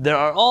 there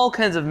are all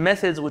kinds of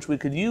methods which we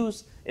could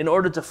use in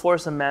order to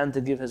force a man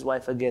to give his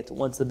wife a get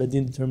once the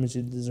bedin determines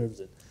she deserves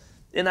it.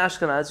 In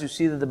Ashkenaz, you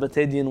see that the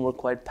Batei Din were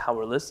quite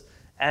powerless,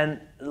 and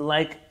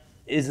like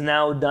is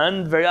now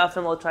done, very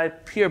often they'll try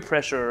peer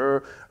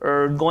pressure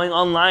or going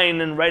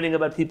online and writing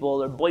about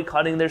people or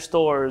boycotting their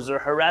stores or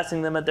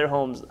harassing them at their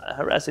homes.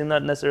 Harassing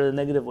not necessarily in a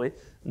negative way.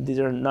 These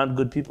are not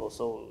good people,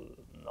 so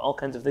all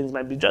kinds of things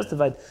might be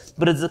justified.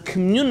 But it's the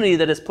community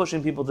that is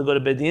pushing people to go to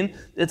Bedin.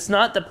 It's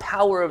not the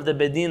power of the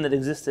Bedin that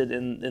existed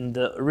in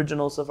the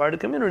original Sephardic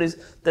communities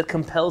that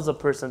compels a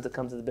person to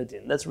come to the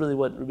Bedin. That's really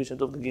what Rabbi Shem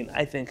Tov Gagin,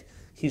 I think,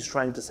 he's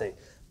trying to say.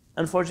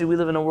 Unfortunately, we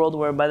live in a world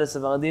where by the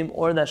Sephardim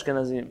or the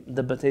Ashkenazim,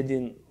 the Batei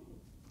Din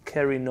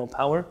carry no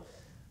power.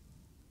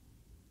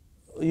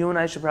 You and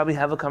I should probably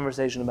have a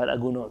conversation about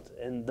agunot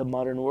in the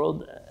modern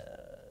world.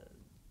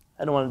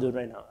 I don't want to do it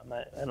right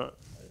now.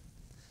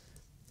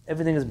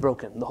 Everything is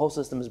broken. The whole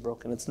system is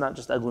broken. It's not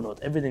just agunot.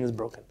 Everything is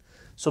broken.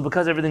 So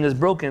because everything is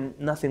broken,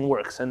 nothing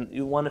works. And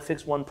you want to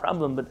fix one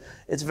problem, but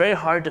it's very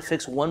hard to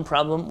fix one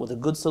problem with a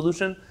good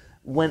solution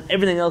when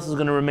everything else is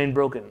going to remain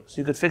broken.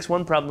 So you could fix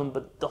one problem,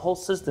 but the whole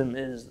system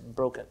is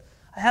broken.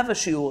 I have a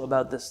shiur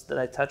about this that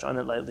I touch on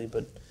it lightly,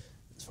 but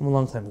it's from a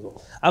long time ago.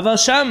 Aval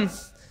Sham,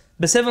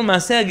 B'Sefer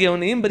Maaseh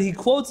HaGeonim, but he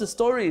quotes a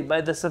story by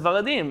the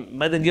Sephardim,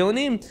 by the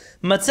Geonim,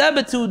 Matzah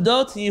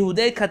b'Teudot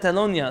Yehudei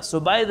Catalonia,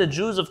 so by the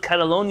Jews of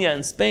Catalonia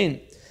in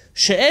Spain,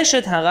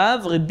 She'eshet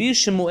Harav Rabbi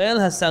Shemuel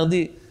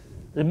HaSardi.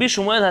 Rabbi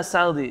Shemuel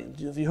HaSardi,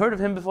 have you heard of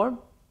him before?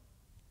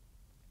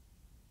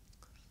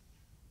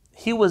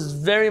 He was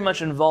very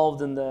much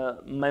involved in the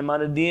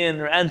Maimonidean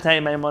or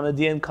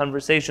anti-Maimonidean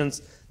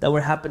conversations that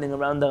were happening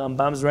around the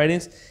Rambam's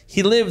writings.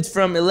 He lived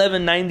from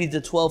 1190 to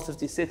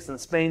 1256 in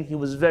Spain. He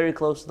was very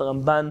close to the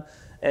Ramban.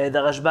 The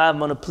Rashba of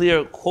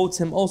Montpellier quotes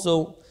him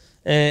also.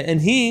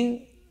 And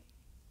he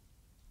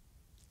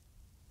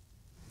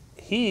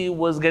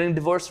was getting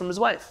divorced from his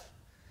wife.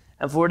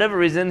 And for whatever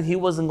reason, he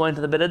wasn't going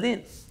to the Beit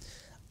Hadin.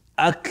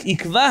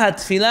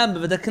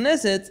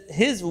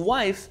 His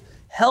wife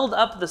held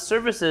up the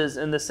services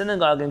in the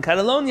synagogue in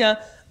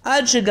Catalonia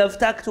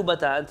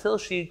until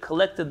she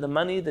collected the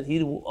money that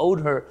he owed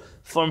her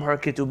from her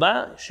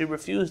ketubah. She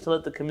refused to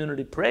let the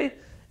community pray.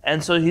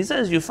 And so he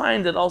says, you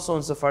find that also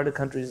in Sephardic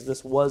countries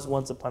this was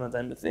once upon a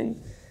time a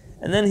thing.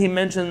 And then he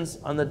mentions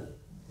on the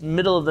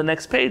middle of the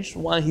next page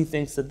why he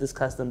thinks that this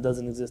custom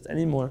doesn't exist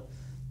anymore.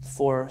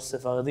 for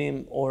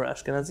Sephardim or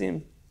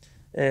Ashkenazim.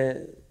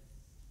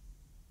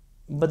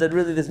 But that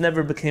really this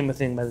never became a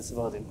thing by the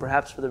Sephardim,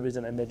 perhaps for the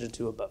reason I mentioned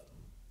to you above.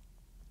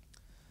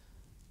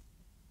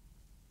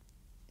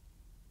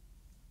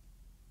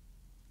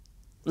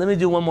 Let me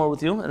do one more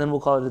with you, and then we'll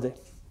call it a day.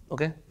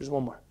 Okay? Just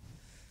one more.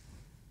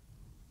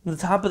 The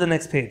top of the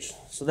next page.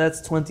 So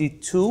that's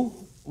 22,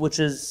 which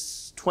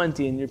is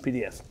 20 in your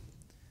PDF.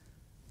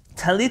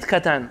 Talit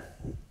katan.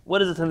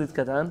 What is a talit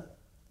katan?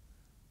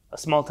 A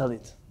small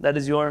talit. That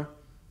is your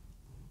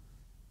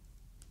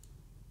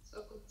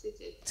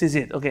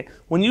tzitzit. Okay.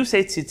 When you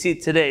say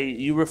tzitzit today,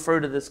 you refer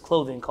to this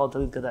clothing called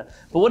talit katan.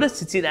 But what does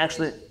tzitzit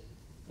actually?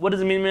 What does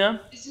it mean, Miriam?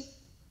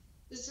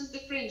 It's just the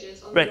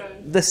fringes on right. the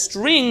ground. The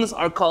strings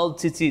are called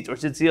tzitzit or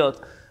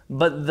tzitziot,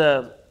 but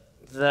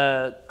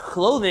the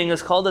clothing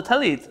is called a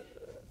talit.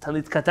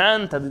 Talit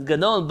katan, talit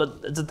gadol,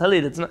 but it's a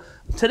talit. It's not.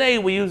 Today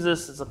we use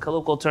this as a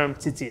colloquial term,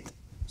 tzitzit.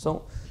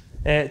 So,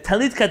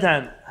 talit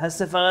katan.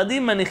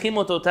 Has-Sephardim manichim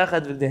oto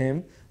tachat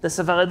v'gdehem. The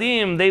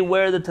Sephardim, they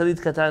wear the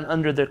talit katan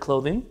under their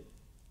clothing.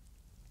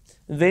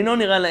 Ve'ino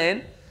nira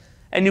la'en.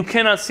 And you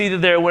cannot see that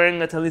they're wearing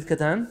a talit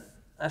katan.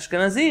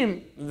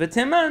 Ashkenazim,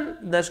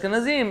 v'teman, the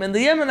Ashkenazim, and the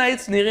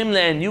Yemenites, nirim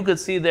le'en. You could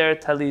see their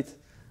talit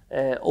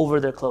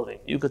over their clothing.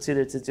 You could see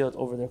their tzitziot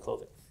over their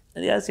clothing.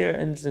 And he has here an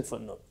interesting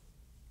footnote.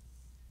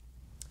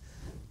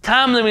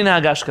 Tam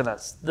le'minhag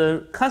Ashkenaz.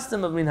 The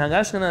custom of minhag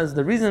Ashkenaz,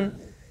 the reason,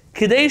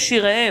 kidei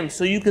shiraim,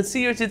 so you could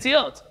see your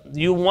tzitziot.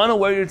 You want to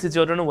wear your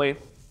tzitziot in a way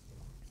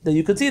that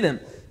you could see them.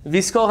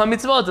 Viskor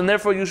ha-mitzvot, and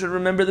therefore you should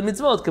remember the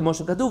mitzvot, kemo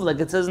shekatuv, like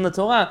it says in the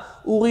Torah,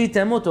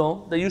 uritem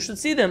oto, that you should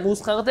see them,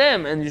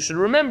 uschartem, and you should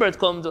remember it.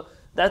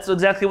 That's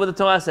exactly what the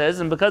Torah says,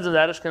 and because of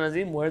that,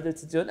 Ashkenazim wear their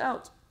tzitziot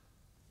out.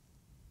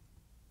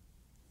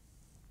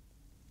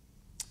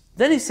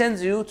 Then he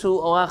sends you to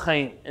Orach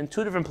Chaim in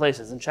two different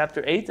places, in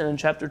chapter 8 and in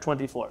chapter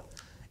 24.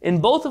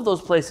 In both of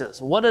those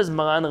places, what does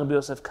Maran Rabbi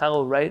Yosef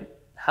Karo write?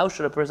 How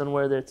should a person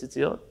wear their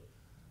tzitziot?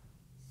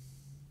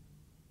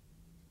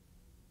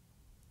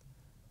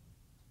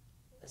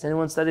 Has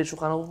anyone studied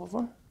Shulchan Aruch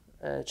before?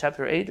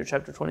 Chapter 8 or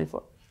chapter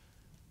 24?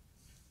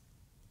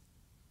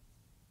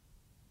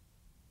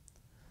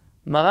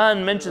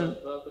 Maran mentioned...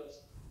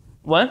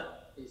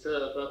 What? He said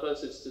the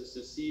purpose is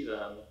to see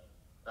them,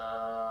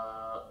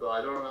 but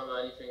I don't remember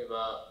anything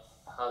about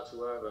how to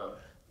wear them.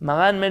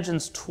 Maran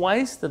mentions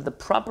twice that the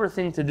proper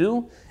thing to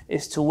do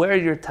is to wear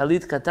your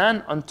talit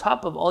katan on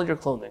top of all your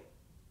clothing.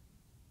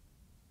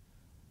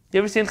 You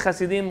ever seen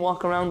Hasidim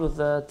walk around with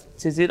the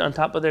tzitzit on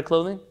top of their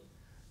clothing?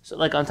 So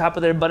like on top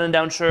of their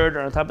button-down shirt or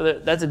on top of their...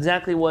 That's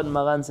exactly what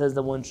Maran says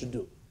that one should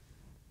do.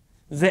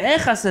 Ve'ech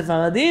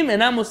ha-Sephardim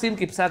enam osim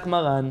kipsak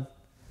Maran.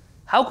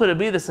 How could it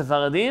be the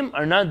Sephardim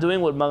are not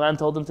doing what Maran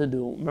told them to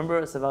do?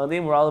 Remember,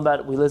 Sephardim were all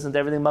about, we listened to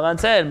everything Maran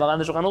said, Maran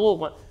the Shulchan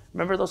Aruch.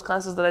 Remember those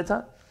classes that I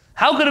taught?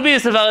 How could it be the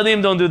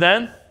Sephardim don't do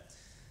that?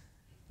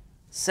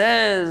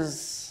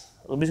 Says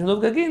Rabbi Shimon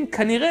Gagin,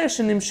 kanireh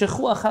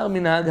shenimshechu achar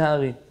minhag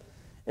ha'ari.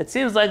 It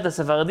seems like the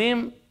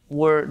Sephardim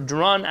were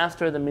drawn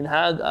after the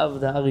minhag of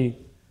the Ari.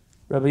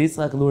 Rabbi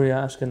Yitzchak Luria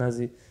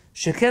Ashkenazi.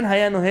 Sheken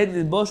haya noheg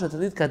lidbosh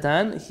talit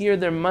katan. Here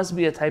there must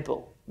be a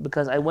typo,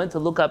 because I went to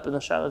look up in the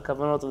Sha'ar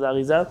Kavanot of the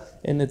Arizal,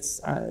 and it's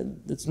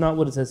not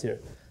what it says here.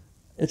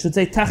 It should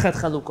say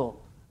tachat chaluko,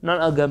 not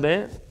al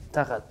gabe,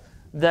 tachat.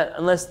 That,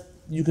 unless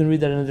you can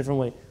read that in a different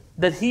way.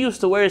 That he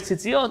used to wear his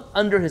tzitziot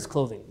under his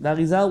clothing. The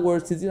Arizal wore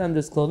his tzitziot under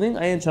his clothing.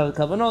 I in Sha'ar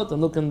Kavanot,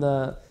 and look in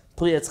the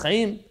Pri Etz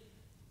Chaim.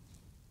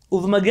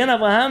 ובמגן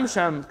אברהם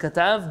שם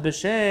כתב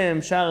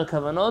בשם שער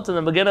הכוונות, and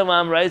the Magen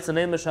Avraham writes the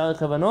name of שער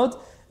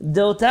הכוונות,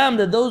 דעותם,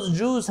 that those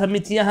Jews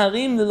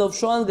המתייהרים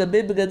ללובשו על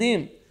גבי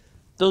בגדים,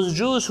 those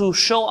Jews who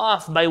show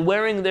off by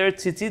wearing their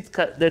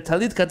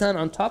talit katan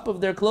on top of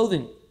their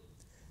clothing,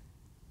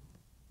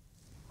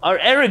 are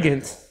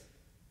arrogant.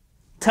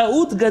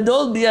 טעות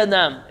גדול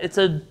בידם, it's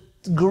a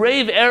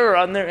grave error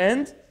on their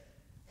end.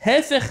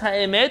 הפך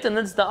האמת, and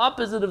it's the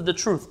opposite of the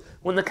truth.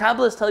 When the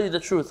Kabbalists tell you the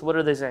truth, what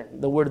are they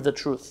saying? The word the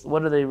truth.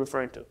 What are they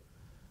referring to?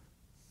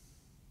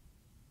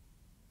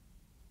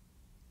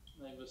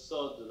 Like the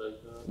sod,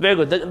 Very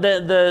good.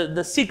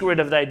 The secret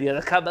of the idea,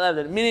 the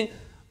Kabbalah, meaning,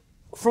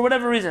 for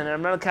whatever reason, and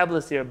I'm not a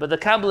Kabbalist here, but the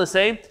Kabbalists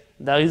say,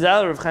 the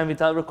Arizal, Rav Chaim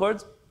Vital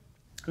records,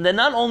 that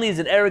not only is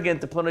it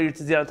arrogant to put on your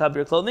tzitzit on top of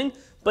your clothing,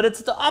 but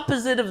it's the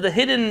opposite of the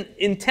hidden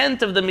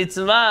intent of the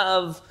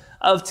mitzvah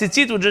of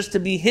tzitzit, which is to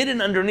be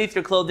hidden underneath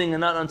your clothing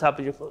and not on top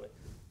of your clothing.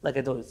 Like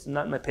I told you, it's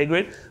not my pay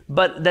grade,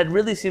 but that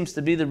really seems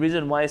to be the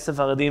reason why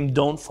Sephardim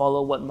don't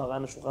follow what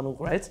Maran Shulchan Aruch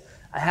writes.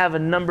 I have a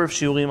number of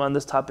shiurim on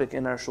this topic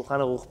in our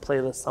Shulchan Aruch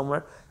playlist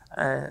somewhere,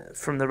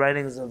 from the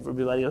writings of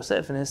Rabbi Bar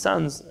Yosef and his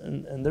sons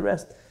and the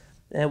rest.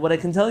 What I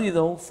can tell you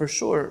though, for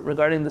sure,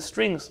 regarding the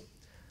strings,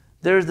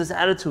 there's this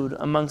attitude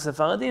among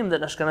Sephardim that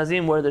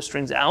Ashkenazim wear their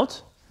strings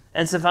out,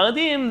 and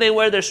Sephardim, they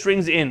wear their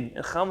strings in.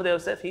 And Chaim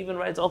Yosef, he even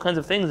writes all kinds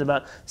of things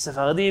about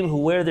Sephardim who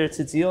wear their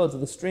tzitziot,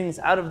 the strings,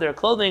 out of their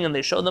clothing, and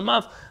they show them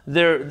off.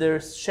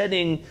 They're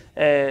shedding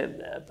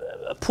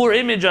a poor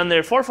image on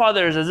their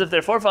forefathers, as if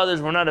their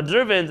forefathers were not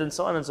observant, and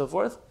so on and so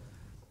forth.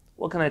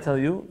 What can I tell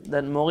you?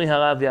 That Mori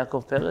Harav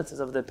Yaakov Peretz is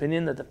of the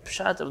opinion that the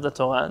pshat of the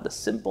Torah, the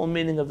simple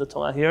meaning of the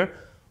Torah here,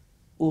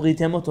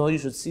 Uritem oto, you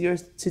should see your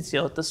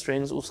tzitziot, the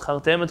strings,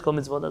 uschartem et kol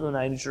mitzvot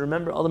Adonai, you should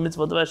remember all the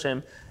mitzvot of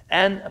Hashem,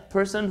 and a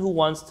person who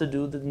wants to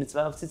do the mitzvah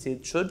of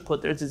tzitzit should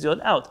put their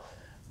tzitziot out.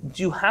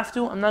 Do you have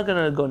to? I'm not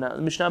going to go now.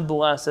 The Mishnah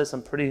Berurah says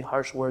some pretty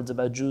harsh words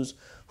about Jews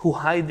who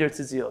hide their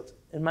tzitziot.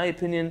 In my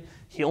opinion,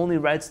 he only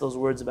writes those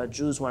words about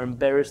Jews who are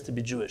embarrassed to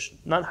be Jewish.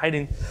 Not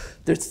hiding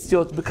their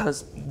tzitziot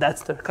because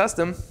that's their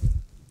custom,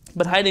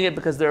 but hiding it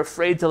because they're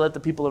afraid to let the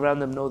people around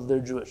them know that they're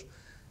Jewish.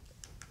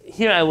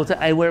 Here I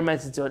wear my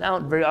tzitziot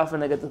out. Very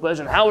often I get the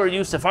question, how are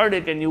you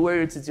Sephardic and you wear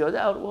your tzitziot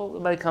out? Well,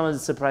 it might come as a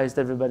surprise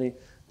to everybody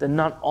that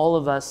not all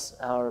of us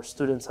are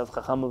students of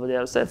Chacham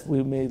Ovadia Yosef.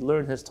 We may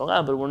learn his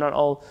Torah, but we're not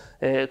all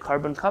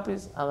carbon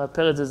copies. Harav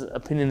Peretz's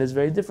opinion is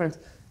very different.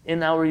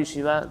 In our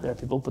yeshiva, there are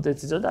people who put their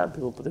tzitziot out,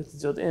 people put their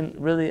tzitziot in.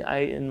 Really, I,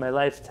 in my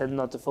life, tend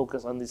not to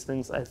focus on these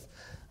things. I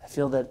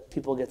feel that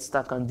people get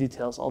stuck on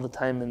details all the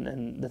time,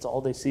 and that's all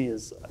they see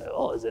is,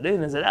 oh, is it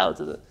in, is it out?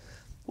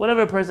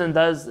 Whatever a person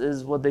does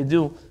is what they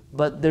do,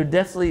 but there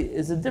definitely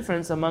is a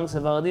difference among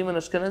Sephardim and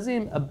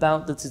Ashkenazim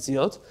about the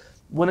tzitziot.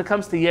 When it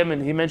comes to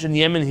Yemen, he mentioned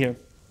Yemen here.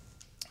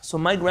 So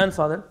my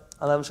grandfather,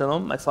 Alav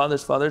Shalom, my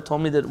father's father,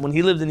 told me that when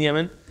he lived in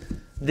Yemen,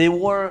 they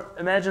wore,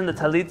 imagine the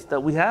talit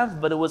that we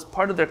have, but it was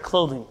part of their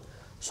clothing.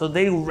 So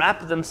they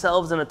wrapped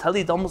themselves in a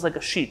talit, almost like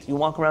a sheet. You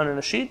walk around in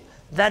a sheet.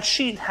 That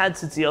sheet had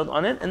tzitziot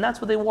on it, and that's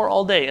what they wore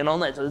all day and all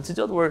night. So the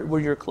tzitziot were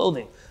your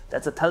clothing.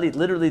 That's a talit.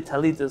 Literally,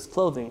 talit is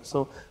clothing.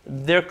 So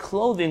their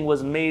clothing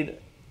was made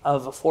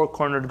of a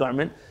four-cornered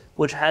garment,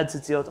 which had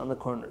tzitziot on the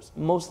corners.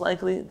 Most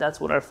likely, that's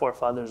what our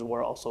forefathers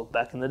wore also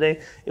back in the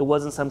day. It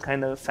wasn't some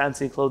kind of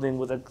fancy clothing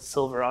with a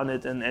silver on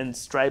it and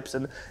stripes,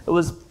 and it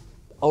was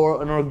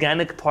an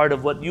organic part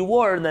of what you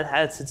wore that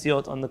had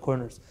tzitziot on the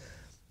corners.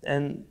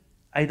 And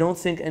I don't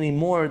think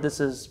anymore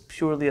this is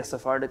purely a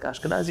Sephardic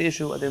Ashkenazi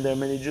issue. I think there are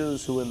many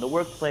Jews who in the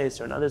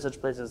workplace or in other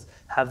such places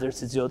have their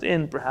tzitziot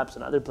in, perhaps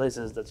in other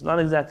places that's not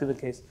exactly the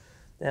case.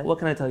 What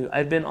can I tell you?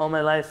 I've been all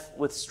my life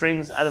with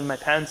strings out of my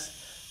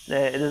pants.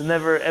 It has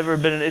never ever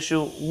been an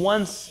issue.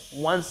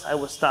 Once I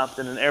was stopped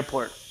in an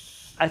airport.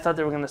 I thought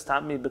they were going to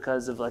stop me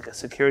because of like a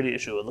security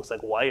issue. It looks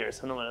like wires.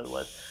 I don't know what it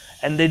was.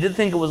 And they did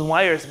think it was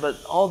wires,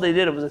 but all they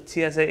did, it was a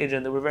TSA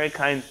agent. They were very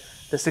kind.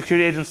 The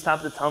security agent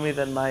stopped to tell me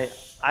that my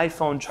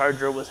iPhone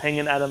charger was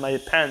hanging out of my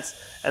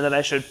pants and that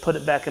I should put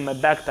it back in my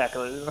backpack.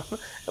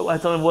 I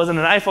told him it wasn't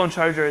an iPhone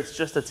charger, it's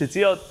just a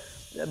tzitziot.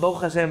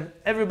 Baruch Hashem,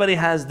 everybody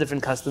has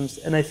different customs,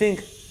 and I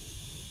think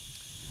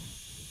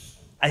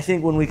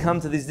when we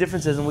come to these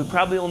differences, and we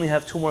probably only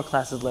have 2 more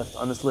classes left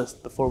on this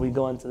list before we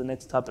go on to the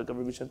next topic of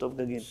Rabbi Shem Tov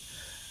Gagin.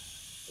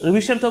 Rabbi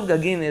Shem Tov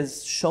Gagin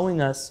is showing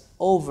us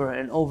over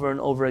and over and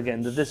over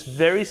again that this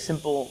very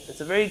simple,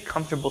 it's a very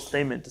comfortable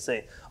statement to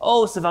say,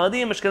 oh,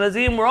 Sephardim,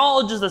 Ashkenazim, we're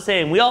all just the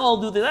same. We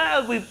all do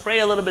this, we pray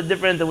a little bit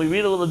different and we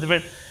read a little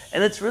different.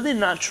 And it's really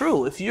not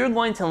true. If you're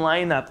going to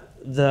line up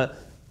the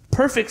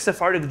perfect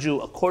Sephardic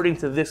Jew according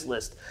to this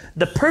list,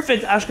 the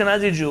perfect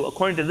Ashkenazi Jew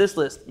according to this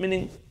list,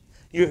 meaning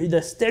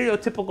the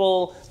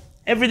stereotypical,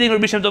 everything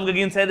Rabbi Shem Tov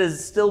Gagin said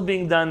is still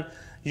being done,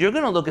 you're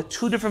going to look at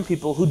 2 different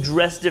people who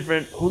dress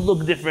different, who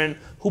look different,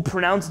 who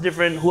pronounce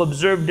different, who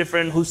observe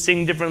different, who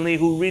sing differently,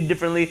 who read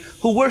differently,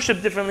 who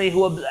worship differently,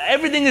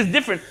 everything is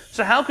different.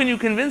 So how can you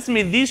convince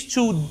me these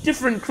 2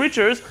 different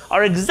creatures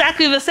are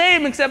exactly the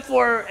same except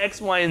for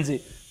X, Y, and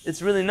Z?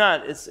 It's really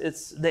not. It's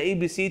the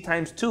ABC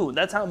times 2.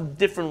 That's how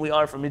different we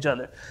are from each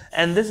other.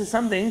 And this is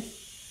something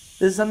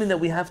that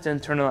we have to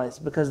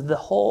internalize, because the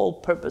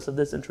whole purpose of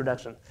this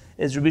introduction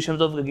is Rabbi Shem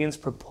Tov Gagin's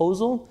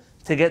proposal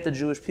to get the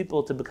Jewish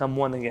people to become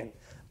one again.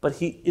 But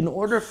in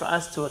order for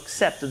us to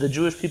accept that the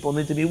Jewish people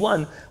need to be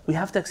one, we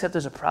have to accept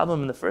there's a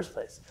problem in the first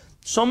place.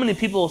 So many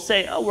people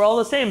say, oh, we're all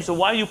the same, so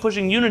why are you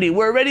pushing unity?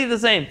 We're already the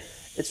same.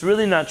 It's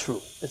really not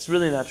true. It's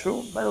really not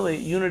true. By the way,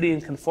 unity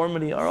and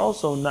conformity are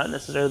also not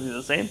necessarily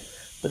the same,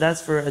 but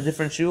that's for a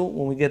different shiur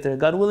when we get there.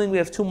 God willing, we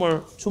have two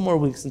more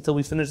weeks until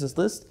we finish this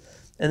list.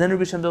 And then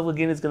Rabbi Shem Tov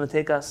Gagin is going to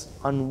take us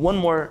on one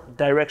more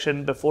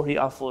direction before he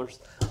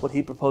offers what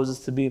he proposes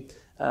to be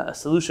a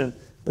solution.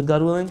 But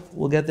God willing,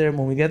 we'll get there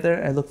when we get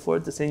there. I look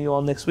forward to seeing you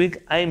all next week.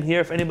 I am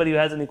here if anybody who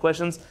has any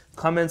questions,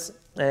 comments,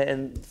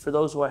 and for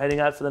those who are heading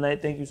out for the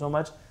night, thank you so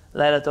much.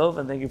 Laila Tov,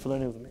 and thank you for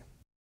learning with me.